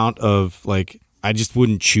the amount of like, I just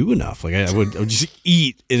wouldn't chew enough. Like I would just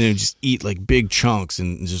eat and then just eat like big chunks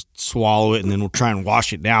and just swallow it and then we'll try and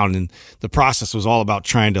wash it down. And the process was all about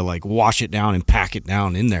trying to like wash it down and pack it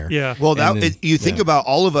down in there. Yeah. Well, you think about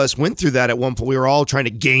all of us went through that at one point. We were all trying to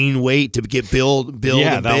gain weight to get build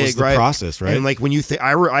Yeah, and that big, was the right? process, right? And like when you think,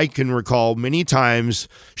 I can recall many times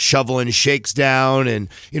shoveling shakes down, and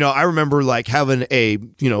I remember like having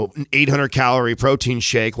an 800 calorie protein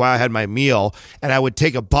shake while I had my meal, and I would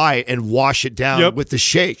take a bite and wash it down with the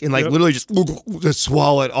shake, and like literally just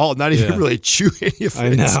swallow it all, not even really chew any of it. I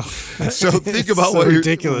know. So think about so what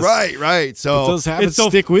ridiculous. Right. So But those habits so-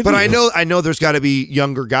 stick with but you. I know there's got to be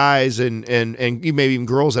younger guys and maybe even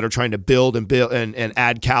girls that are trying to build and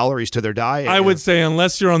add calories to their diet. I would say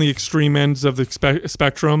unless you're on the extreme ends of the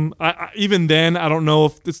spectrum, even then, I don't know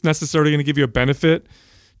if it's necessarily going to give you a benefit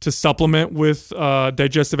to supplement with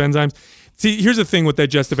digestive enzymes. See, here's the thing with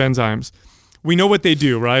digestive enzymes. We know what they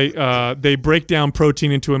do, right? They break down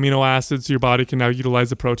protein into amino acids so your body can now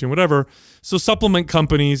utilize the protein, whatever. So supplement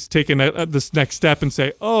companies take this next step and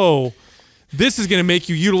say, oh, this is going to make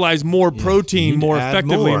you utilize more protein more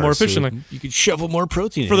effectively, more efficiently. So you could shovel more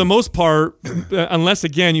protein For the most part, unless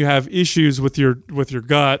again you have issues with your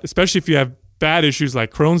gut, especially if you have bad issues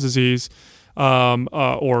like Crohn's disease,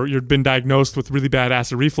 or you've been diagnosed with really bad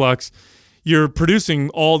acid reflux, you're producing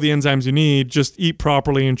all the enzymes you need. Just eat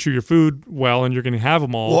properly and chew your food well, and you're going to have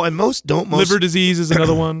them all. Well, and most liver disease is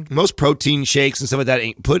another one most protein shakes and stuff like that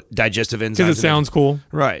ain't put digestive enzymes. because it sounds cool.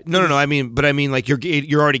 right. No. I mean like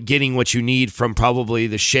you're already getting what you need from probably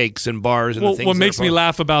the shakes and bars and the things. What makes me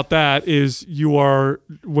laugh about that is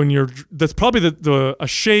that's probably a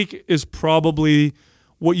shake is probably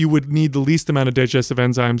what you would need the least amount of digestive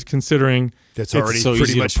enzymes, considering that's already so pretty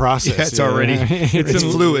easy to much process. Yeah, it's already it's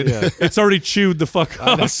fluid. it's already chewed the fuck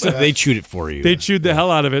up. They chewed it for you. They chewed the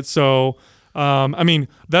hell out of it. So, I mean,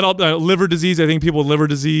 liver disease. I think people with liver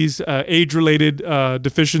disease, age-related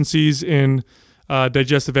deficiencies in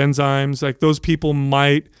digestive enzymes, like those people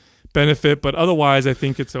might benefit, but otherwise, I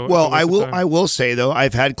think it's a Well, it's a waste of time. I will say though,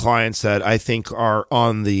 I've had clients that I think are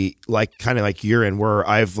on the like kind of like urine, where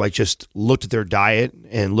I've like just looked at their diet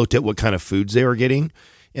and looked at what kind of foods they were getting,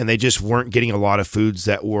 and they just weren't getting a lot of foods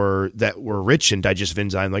that were rich in digestive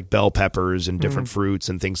enzyme, like bell peppers and different fruits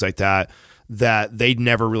and things like that. That they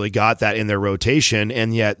never really got that in their rotation,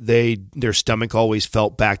 and yet their stomach always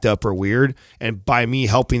felt backed up or weird. And by me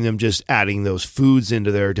helping them just adding those foods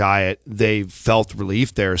into their diet, they felt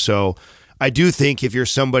relief there. So I do think if you're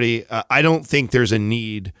somebody, I don't think there's a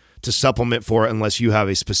need to supplement for it unless you have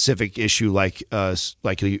a specific issue like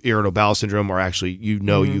irritable bowel syndrome, or actually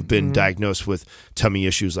you've been diagnosed with tummy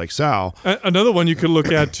issues like Sal. Another one you could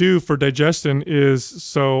look at too for digestion is,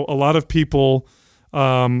 so a lot of people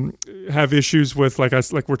have issues with like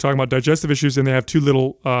we're talking about digestive issues, and they have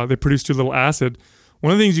they produce too little acid.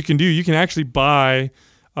 One of the things you can do, you can actually buy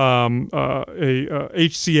a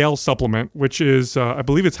HCl supplement, which is I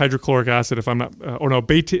believe it's hydrochloric acid, if I'm not,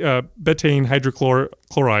 betaine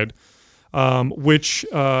hydrochloride, which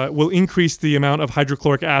will increase the amount of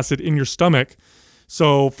hydrochloric acid in your stomach.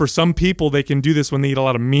 So for some people, they can do this when they eat a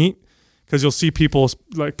lot of meat, because you'll see people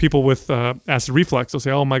with acid reflux. They'll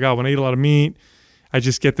say, "Oh my God, when I eat a lot of meat, I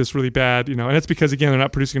just get this really bad," and it's because, again, they're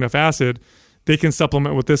not producing enough acid. They can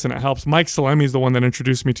supplement with this, and it helps. Mike Salemi is the one that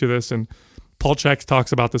introduced me to this, and Paul Chek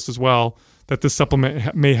talks about this as well, that this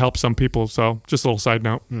supplement may help some people. So just a little side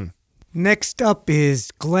note. Next up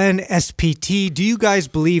is Glenn SPT. Do you guys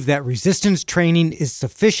believe that resistance training is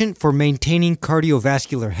sufficient for maintaining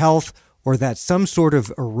cardiovascular health, or that some sort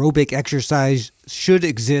of aerobic exercise should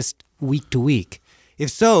exist week to week? If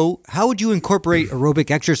so, how would you incorporate aerobic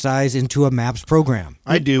exercise into a MAPS program?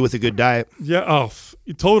 I do with a good diet. Yeah,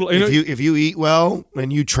 totally. If you eat well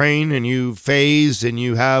and you train and you phase and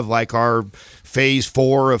you have like our phase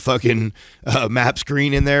 4 of fucking MAPS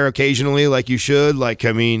green in there occasionally, like you should, like,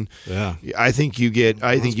 I mean, Yeah. I think you get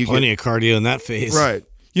Plenty of cardio in that phase. right.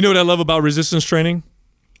 You know what I love about resistance training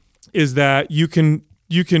is that you can,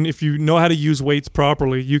 if you know how to use weights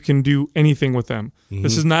properly, you can do anything with them.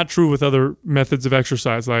 This is not true with other methods of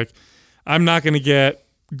exercise. Like, I'm not going to get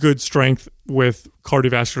good strength with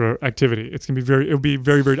cardiovascular activity. It'll be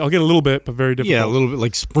very, very, I'll get a little bit, but very difficult. Yeah, a little bit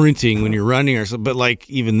like sprinting when you're running or something, but like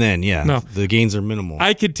even then, No. the gains are minimal.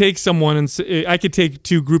 I could take someone and I could take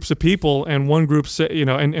two groups of people, and one group,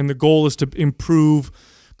 and the goal is to improve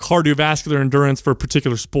cardiovascular endurance for a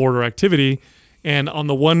particular sport or activity. And on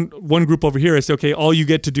the one group over here, I say, okay, all you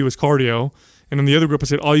get to do is cardio. And in the other group, I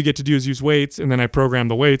said, all you get to do is use weights, and then I program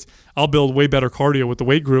the weights. I'll build way better cardio with the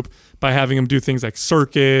weight group by having them do things like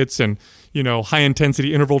circuits and, high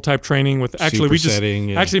intensity interval type training with actually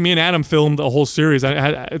me and Adam filmed a whole series.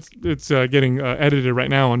 It's getting edited right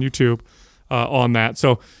now on YouTube on that.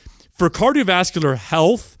 So for cardiovascular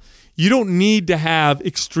health, you don't need to have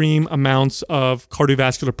extreme amounts of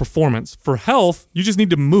cardiovascular performance. For health, you just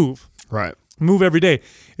need to move. Right. Move every day.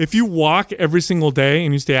 If you walk every single day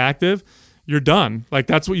and you stay active, you're done. Like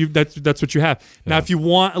that's what you have. Now, if you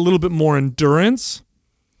want a little bit more endurance,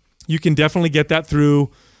 you can definitely get that through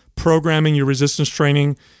programming your resistance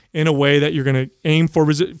training in a way that you're going to aim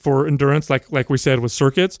for endurance, like we said with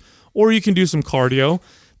circuits, or you can do some cardio.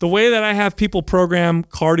 The way that I have people program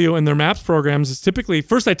cardio in their MAPS programs is typically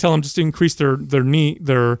first I tell them just to increase their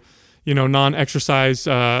non-exercise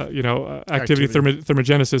activity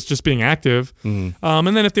thermogenesis, just being active, and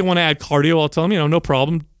then if they want to add cardio, I'll tell them no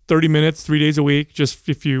problem. 30 minutes, 3 days a week, just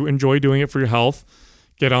if you enjoy doing it for your health,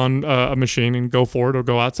 get on a machine and go for it or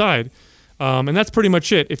go outside. And that's pretty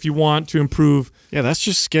much it. If you want to improve. Yeah, that's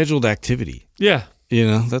just scheduled activity. Yeah.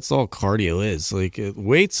 That's all cardio is. Like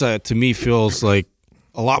weights to me feels like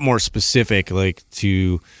a lot more specific, like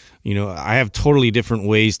to, I have totally different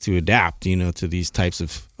ways to adapt, to these types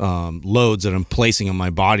of loads that I'm placing on my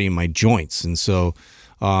body and my joints. And so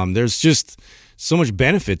there's just so much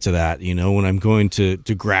benefit to that, when I'm going to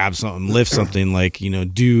grab something, lift something, like,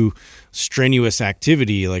 do strenuous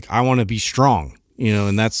activity. Like I want to be strong,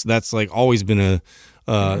 and that's like always been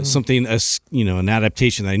something, an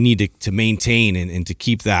adaptation that I need to maintain and to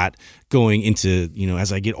keep that going into,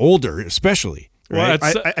 as I get older, especially. Right.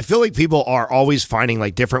 Well, I feel like people are always finding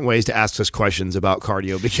like different ways to ask us questions about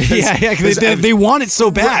cardio because they want it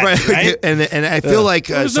so bad, right? And I feel like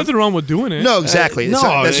there's nothing wrong with doing it. No, exactly.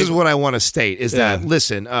 This is what I want to state is that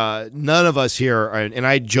listen, none of us here are, and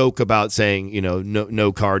I joke about saying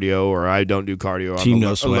no cardio or I don't do cardio. Team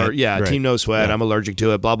no sweat. Team no sweat. I'm allergic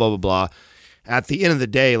to it. Blah blah blah blah. At the end of the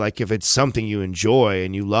day, like if it's something you enjoy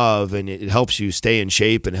and you love and it helps you stay in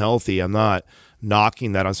shape and healthy, I'm not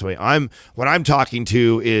knocking that on somebody. What I'm talking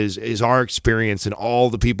to is our experience and all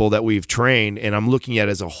the people that we've trained, and I'm looking at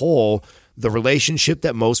as a whole the relationship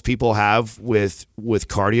that most people have with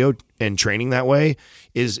cardio and training that way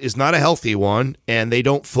is not a healthy one, and they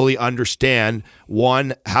don't fully understand,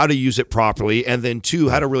 one, how to use it properly, and then two,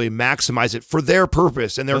 how to really maximize it for their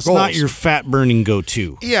purpose and their goals. It's not your fat burning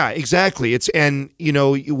go-to. Yeah, exactly. If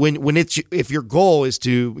your goal is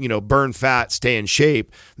to burn fat, stay in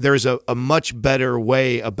shape, there's a much better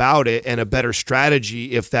way about it and a better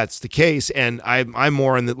strategy if that's the case. And I'm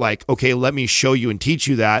more in the like, okay, let me show you and teach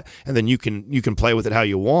you that, and then you can play with it how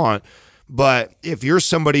you want. But if you're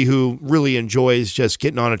somebody who really enjoys just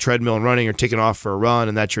getting on a treadmill and running or taking off for a run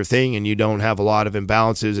and that's your thing and you don't have a lot of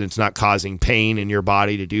imbalances and it's not causing pain in your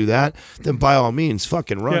body to do that, then by all means,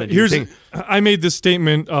 fucking run. Yeah, I made this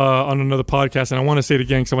statement on another podcast and I want to say it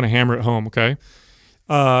again because I want to hammer it home, okay?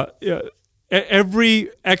 Every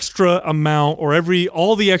extra amount or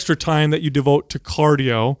all the extra time that you devote to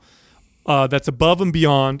cardio that's above and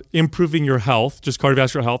beyond improving your health, just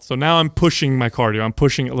cardiovascular health. So now I'm pushing my cardio. I'm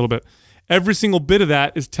pushing it a little bit. Every single bit of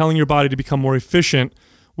that is telling your body to become more efficient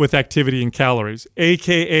with activity and calories,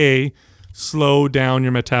 a.k.a. slow down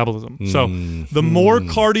your metabolism. So the more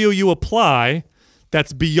cardio you apply,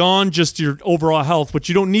 that's beyond just your overall health, which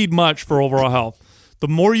you don't need much for overall health. The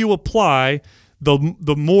more you apply,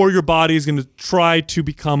 the more your body is going to try to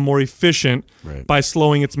become more efficient by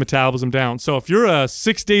slowing its metabolism down. So if you're a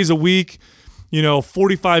 6 days a week,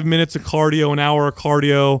 45 minutes of cardio, an hour of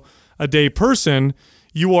cardio a day person,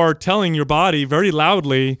 you are telling your body very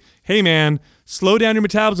loudly, hey man, slow down your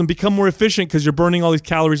metabolism, become more efficient because you're burning all these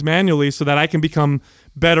calories manually so that I can become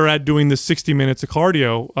better at doing the 60 minutes of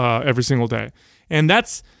cardio every single day. And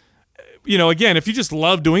that's, again, if you just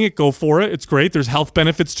love doing it, go for it. It's great. There's health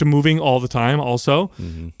benefits to moving all the time also.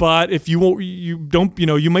 But if you don't,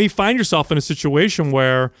 you may find yourself in a situation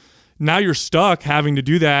where now you're stuck having to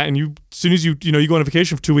do that. And as soon as you go on a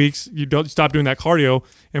vacation for 2 weeks, you don't stop doing that cardio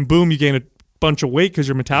and boom, you gain a bunch of weight because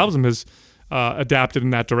your metabolism has adapted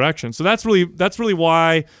in that direction. So that's really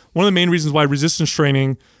why one of the main reasons why resistance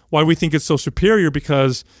training, why we think it's so superior,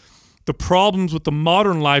 because the problems with the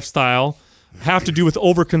modern lifestyle have to do with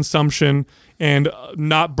overconsumption and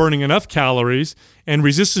not burning enough calories, and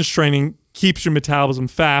resistance training keeps your metabolism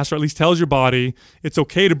fast, or at least tells your body it's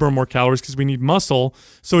okay to burn more calories because we need muscle.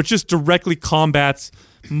 So it just directly combats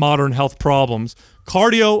modern health problems.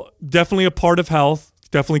 Cardio, definitely a part of health,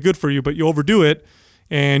 definitely good for you, but you overdo it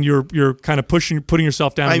and you're kind of putting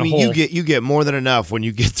yourself down in a hole. you get more than enough when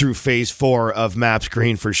you get through phase 4 of MAPS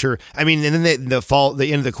Green for sure. I mean, and then the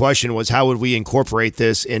end of the question was, how would we incorporate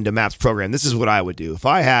this into MAPS program? This is what I would do. If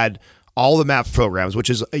I had all the MAPS programs, which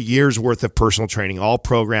is a year's worth of personal training, all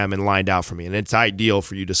programmed and lined out for me. And it's ideal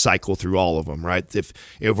for you to cycle through all of them, right? If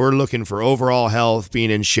we're looking for overall health,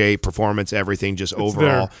 being in shape, performance, everything, just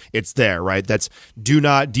overall, it's there, right? That's do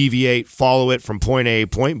not deviate, follow it from point A,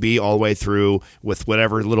 point B, all the way through with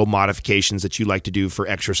whatever little modifications that you like to do for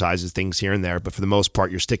exercises, things here and there. But for the most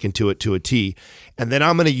part, you're sticking to it to a T. And then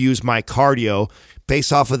I'm going to use my cardio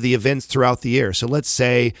based off of the events throughout the year. So let's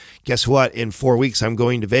say, guess what? In 4 weeks, I'm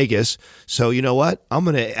going to Vegas. So you know what? I'm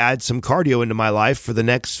going to add some cardio into my life for the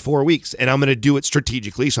next 4 weeks. And I'm going to do it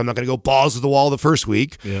strategically. So I'm not going to go balls to the wall the first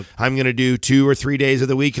week. Yep. I'm going to do 2 or 3 days of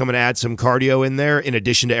the week. I'm going to add some cardio in there in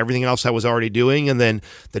addition to everything else I was already doing. And then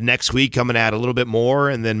the next week, I'm going to add a little bit more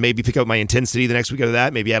and then maybe pick up my intensity the next week after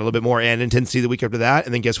that. Maybe add a little bit more and intensity the week after that.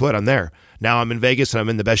 And then guess what? I'm there. Now I'm in Vegas and I'm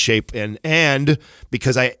in the best shape. And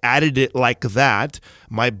because I added it like that,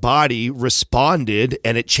 my body responded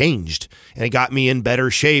and it changed. And it got me in better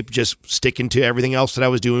shape just sticking to everything else that I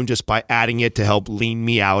was doing just by adding it to help lean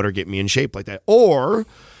me out or get me in shape like that. Or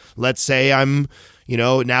let's say I'm,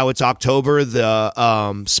 now it's October,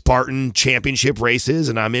 the Spartan championship races,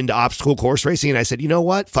 and I'm into obstacle course racing. And I said, you know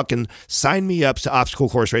what? Fucking sign me up to obstacle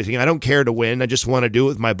course racing. I don't care to win. I just want to do it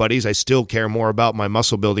with my buddies. I still care more about my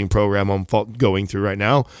muscle building program I'm going through right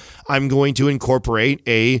now. I'm going to incorporate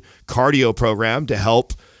a cardio program to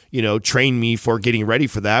help train me for getting ready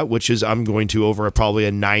for that, which is I'm going to over probably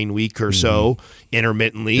a 9 week or so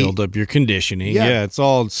intermittently build up your conditioning. Yeah, it's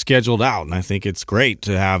all scheduled out. And I think it's great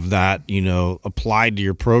to have that, applied to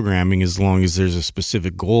your programming as long as there's a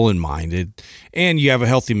specific goal in mind. And you have a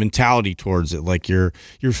healthy mentality towards it. Like you're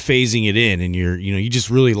phasing it in and you just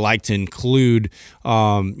really like to include,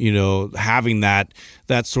 having that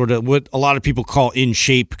sort of what a lot of people call in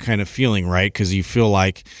shape kind of feeling, right? Because you feel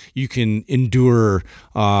like you can endure,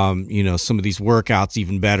 some of these workouts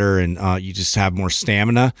even better, and you just have more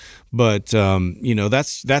stamina. But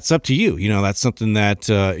that's up to you. That's something that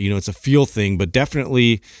it's a feel thing, but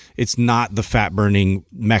definitely it's not the fat burning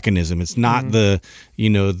mechanism. It's not the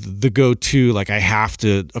go-to. Like I have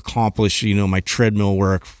to accomplish my treadmill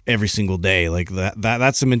work every single day. Like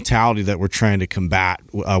that's a mentality that we're trying to combat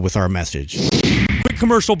with our message. Quick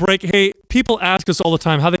commercial break. Hey, people ask us all the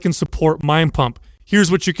time how they can support Mind Pump. Here's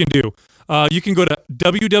what you can do. You can go to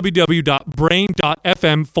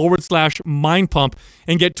www.brain.fm/mindpump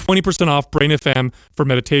and get 20% off Brain FM for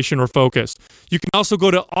meditation or focus. You can also go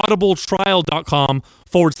to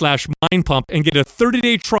audibletrial.com/mindpump and get a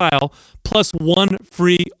 30-day trial plus 1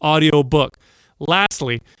 free audio book.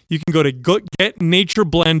 Lastly, you can go to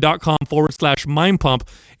getnatureblend.com/mindpump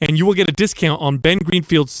and you will get a discount on Ben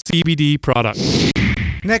Greenfield's CBD product.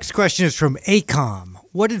 Next question is from ACOM.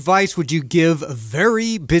 What advice would you give a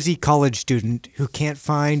very busy college student who can't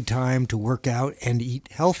find time to work out and eat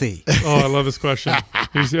healthy? Oh, I love this question.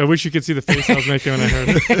 I wish you could see the face I was making when I heard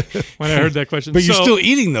that question. But you're still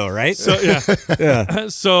eating though, right? So yeah. Yeah.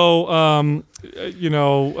 So I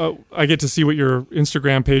get to see what your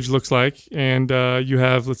Instagram page looks like, and you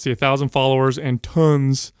have 1,000 followers and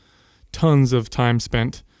tons of time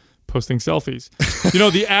spent posting selfies.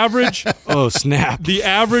 The average the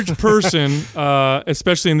average person,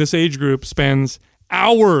 especially in this age group, spends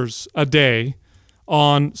hours a day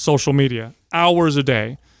on social media. Hours a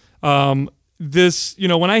day. When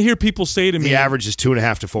I hear people say to me, the average is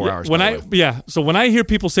 2.5 to 4 hours. So when I hear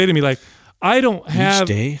people say to me like, I don't have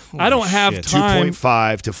time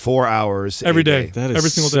 2.5 to 4 hours every day. That is every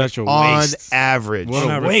single such day. a waste. On average. What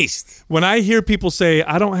a waste. When I hear people say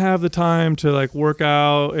I don't have the time to work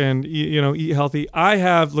out and eat healthy,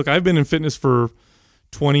 I've been in fitness for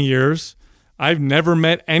 20 years. I've never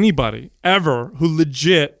met anybody ever who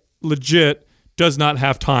legit does not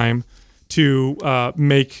have time to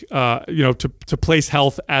to place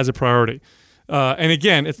health as a priority. And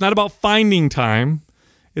again, it's not about finding time.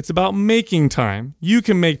 It's about making time. You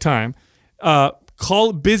can make time.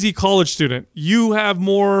 Busy college student, you have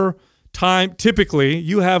more time. Typically,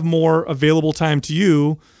 you have more available time to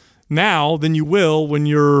you now than you will when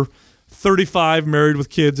you're 35, married with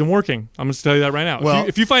kids and working. I'm going to tell you that right now. Well,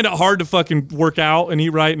 if you find it hard to fucking work out and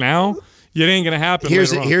eat right now, it ain't going to happen.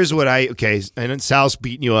 Here's what and Sal's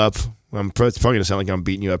beating you up. It's probably going to sound like I'm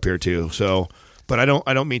beating you up here too. So. But I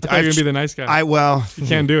don't mean to. I thought you were gonna be the nice guy. You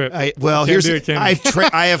can't do it. I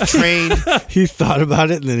have trained. He thought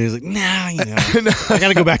about it and then he was like, I got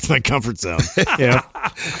to go back to my comfort zone.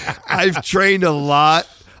 I've trained a lot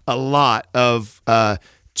of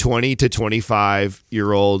 20 to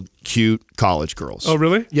 25-year-old cute college girls. Oh,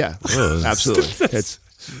 really? Yeah, absolutely. It's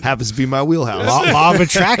happens to be my wheelhouse. Law of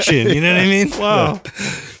attraction. You know what I mean? Wow.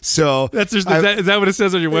 So Is that what it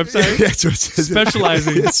says on your website? That's what it says.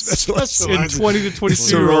 Specializing in 20 to 22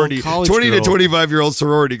 sorority, 20 to 25-year-old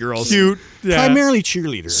sorority girls. cute. Yeah. Primarily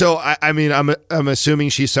cheerleader. So I mean, I'm assuming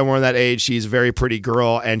she's somewhere in that age. She's a very pretty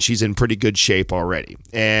girl, and she's in pretty good shape already.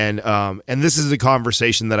 And this is the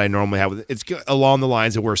conversation that I normally have with. It's along the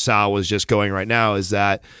lines of where Sal was just going right now. Is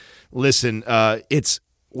that listen?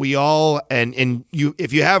 We all and you,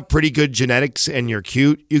 if you have pretty good genetics and you're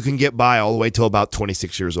cute, you can get by all the way till about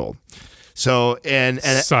 26 years old. So and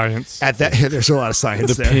science at that, there's a lot of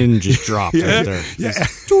science the there. pin just dropped right there. Yeah.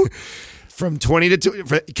 From 20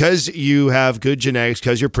 to because you have good genetics,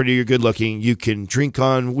 because you're pretty, you're good looking, you can drink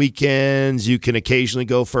on weekends, you can occasionally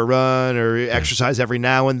go for a run or exercise every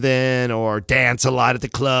now and then, or dance a lot at the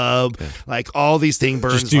club. Like all these things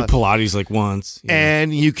burn. Just do Pilates like once.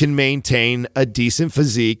 And you can maintain a decent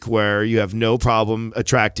physique where you have no problem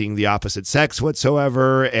attracting the opposite sex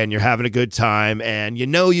whatsoever, and you're having a good time, and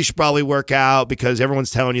you should probably work out because everyone's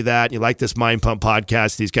telling you that. You like this Mind Pump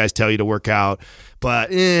podcast, these guys tell you to work out.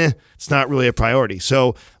 But it's not really a priority.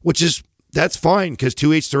 So, that's fine because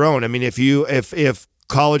to each their own. I mean, if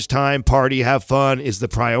college time, party, have fun is the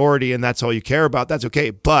priority and that's all you care about, that's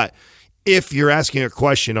okay. But if you're asking a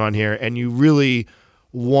question on here and you really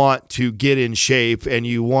want to get in shape and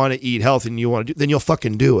you want to eat healthy and you want to do, then you'll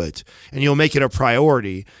fucking do it and you'll make it a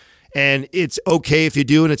priority. And it's okay if you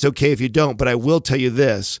do and it's okay if you don't. But I will tell you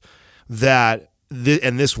this, and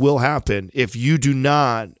this will happen if you do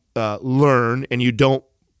not learn and you don't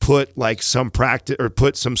put like some practice or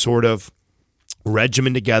put some sort of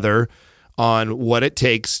regimen together on what it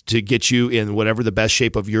takes to get you in whatever the best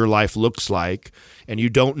shape of your life looks like, and you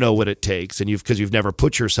don't know what it takes, and because you've never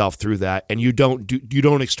put yourself through that, and you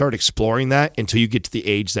don't start exploring that until you get to the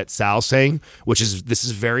age that Sal's saying, this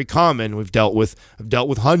is very common. I've dealt with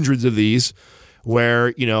hundreds of these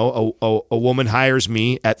where a woman hires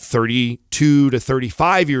me at 32 to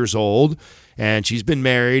 35 years old. And she's been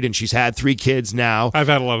married and she's had 3 kids now. I've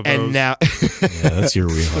had a lot of those. And now, yeah, that's your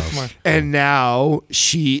wheelhouse. And now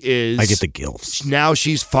she is. I get the gilfs. Now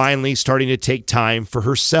she's finally starting to take time for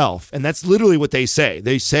herself, and that's literally what they say.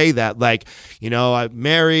 They say that I'm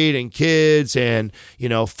married and kids, and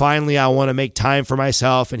finally I want to make time for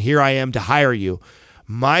myself, and here I am to hire you.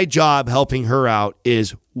 My job helping her out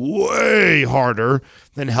is way harder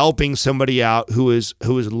than helping somebody out who has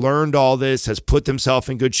learned all this, has put themselves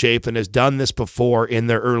in good shape, and has done this before in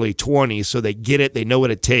their early 20s. So they get it, they know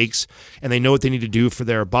what it takes, and they know what they need to do for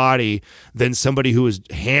their body, than somebody who has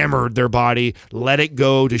hammered their body, let it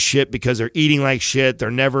go to shit because they're eating like shit.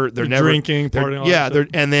 They're never drinking, partying. Yeah,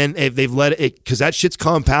 and then if they've let it, because that shit's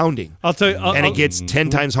compounding. I'll tell you, and it gets 10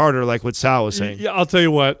 times harder, like what Sal was saying. Yeah, I'll tell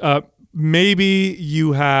you what. Maybe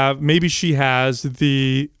she has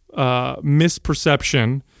the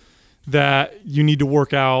misperception that you need to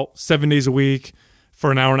work out 7 days a week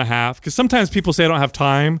for an hour and a half. Because sometimes people say I don't have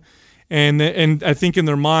time, and I think in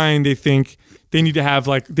their mind they think they need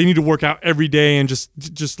to work out every day and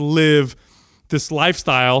just live this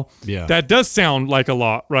lifestyle. Yeah, that does sound like a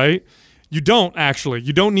lot, right? You don't actually.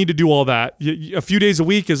 You don't need to do all that. A few days a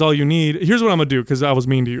week is all you need. Here's what I'm gonna do, because I was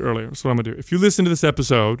mean to you earlier. So what I'm gonna do: if you listen to this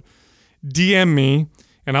episode, DM me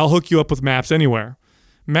and I'll hook you up with Maps Anywhere.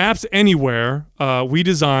 Maps Anywhere, we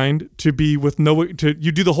designed to be with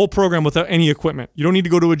you do the whole program without any equipment. You don't need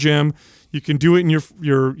to go to a gym. You can do it in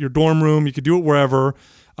your dorm room. You can do it wherever.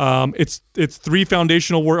 It's 2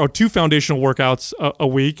 foundational workouts a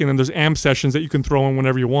week, and then there's AMP sessions that you can throw in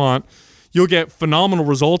whenever you want. You'll get phenomenal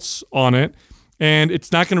results on it, and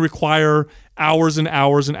it's not going to require hours and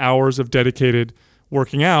hours and hours of dedicated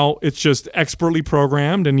working out. It's just expertly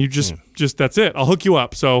programmed, and you just that's it. I'll hook you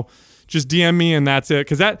up. So just DM me and that's it.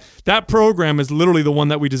 Because that program is literally the one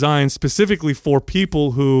that we designed specifically for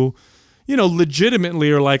people who, legitimately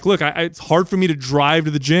are like, look, it's hard for me to drive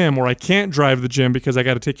to the gym, or I can't drive to the gym because I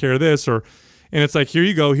got to take care of this, and it's like, here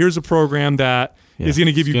you go. Here's a program that is going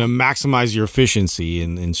to give you going to maximize your efficiency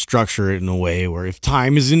and structure it in a way where if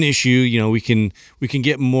time is an issue, we can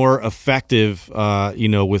get more effective,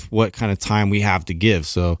 with what kind of time we have to give.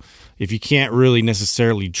 So if you can't really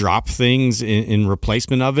necessarily drop things in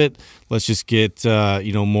replacement of it, let's just get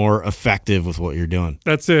more effective with what you're doing.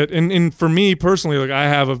 That's it. And for me personally, like, I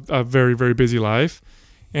have a very, very busy life,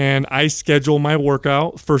 and I schedule my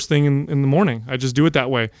workout first thing in the morning. I just do it that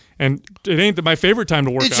way, and it ain't my favorite time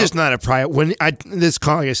to work out. It's just not a priority. Like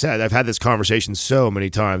I said, I've had this conversation so many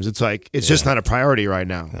times. It's like it's just not a priority right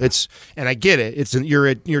now. Yeah. And I get it.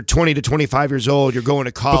 You're 20 to 25 years old. You're going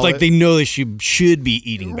to college, but like they know they should be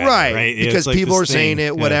eating better, right? Because like people are saying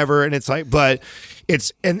it, whatever, and it's like, but.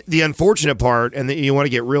 And the unfortunate part, and you want to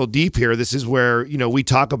get real deep here, this is where, we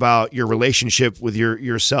talk about your relationship with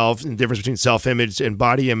yourself and the difference between self-image and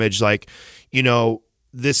body image. Like,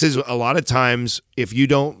 this is a lot of times if you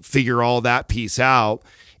don't figure all that piece out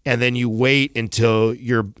and then you wait until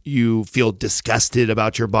you feel disgusted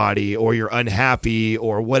about your body or you're unhappy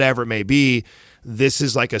or whatever it may be, this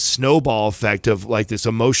is like a snowball effect of like this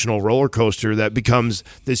emotional roller coaster that becomes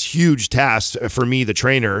this huge task for me, the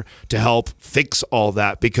trainer, to help fix all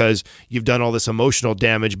that, because you've done all this emotional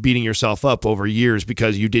damage beating yourself up over years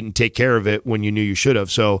because you didn't take care of it when you knew you should have.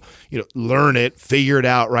 So, learn it, figure it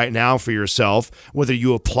out right now for yourself. Whether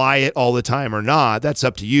you apply it all the time or not, that's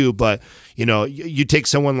up to you. But, you take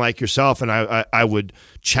someone like yourself, and I would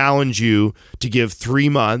challenge you to give 3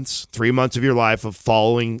 months of your life of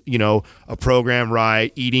following, a program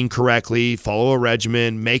right, eating correctly, follow a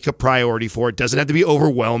regimen, make a priority for it. Doesn't have to be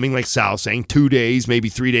overwhelming, like Sal's saying, 2 days, maybe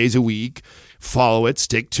 3 days a week. Follow it,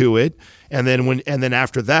 stick to it. And then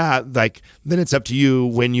after that, then it's up to you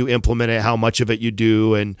when you implement it, how much of it you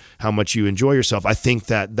do and how much you enjoy yourself. I think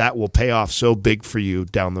that will pay off so big for you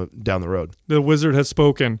down the road. The wizard has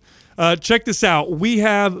spoken. Check this out. We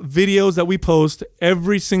have videos that we post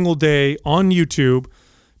every single day on YouTube.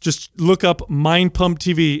 Just look up Mind Pump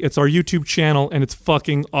TV. It's our YouTube channel, and it's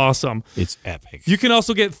fucking awesome. It's epic. You can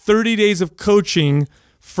also get 30 days of coaching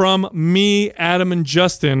from me, Adam, and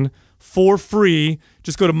Justin for free.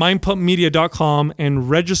 Just go to mindpumpmedia.com and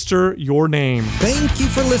register your name. Thank you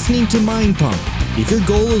for listening to Mind Pump. If your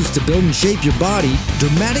goal is to build and shape your body,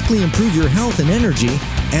 dramatically improve your health and energy,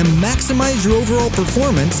 and maximize your overall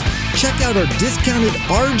performance, check out our discounted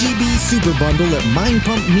RGB Super Bundle at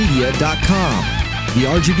mindpumpmedia.com. The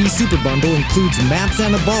RGB Super Bundle includes MAPS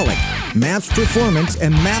Anabolic, MAPS Performance,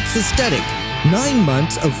 and MAPS Aesthetic. 9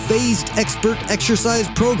 months of phased expert exercise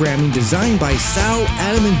programming designed by Sal,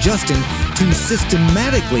 Adam, and Justin to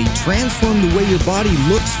systematically transform the way your body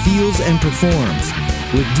looks, feels, and performs.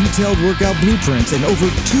 With detailed workout blueprints and over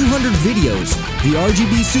 200 videos, the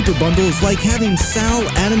RGB Super Bundle is like having Sal,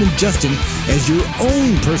 Adam, and Justin as your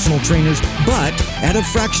own personal trainers, but at a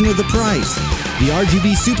fraction of the price. The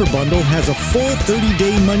RGB Super Bundle has a full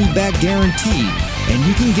 30-day money-back guarantee, and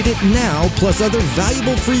you can get it now plus other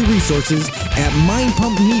valuable free resources at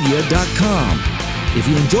mindpumpmedia.com. If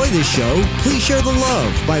you enjoy this show, please share the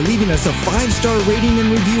love by leaving us a 5-star rating and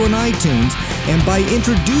review on iTunes and by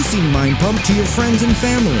introducing Mind Pump to your friends and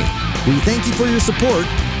family. We thank you for your support,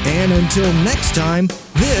 and until next time,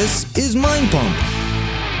 this is Mind Pump.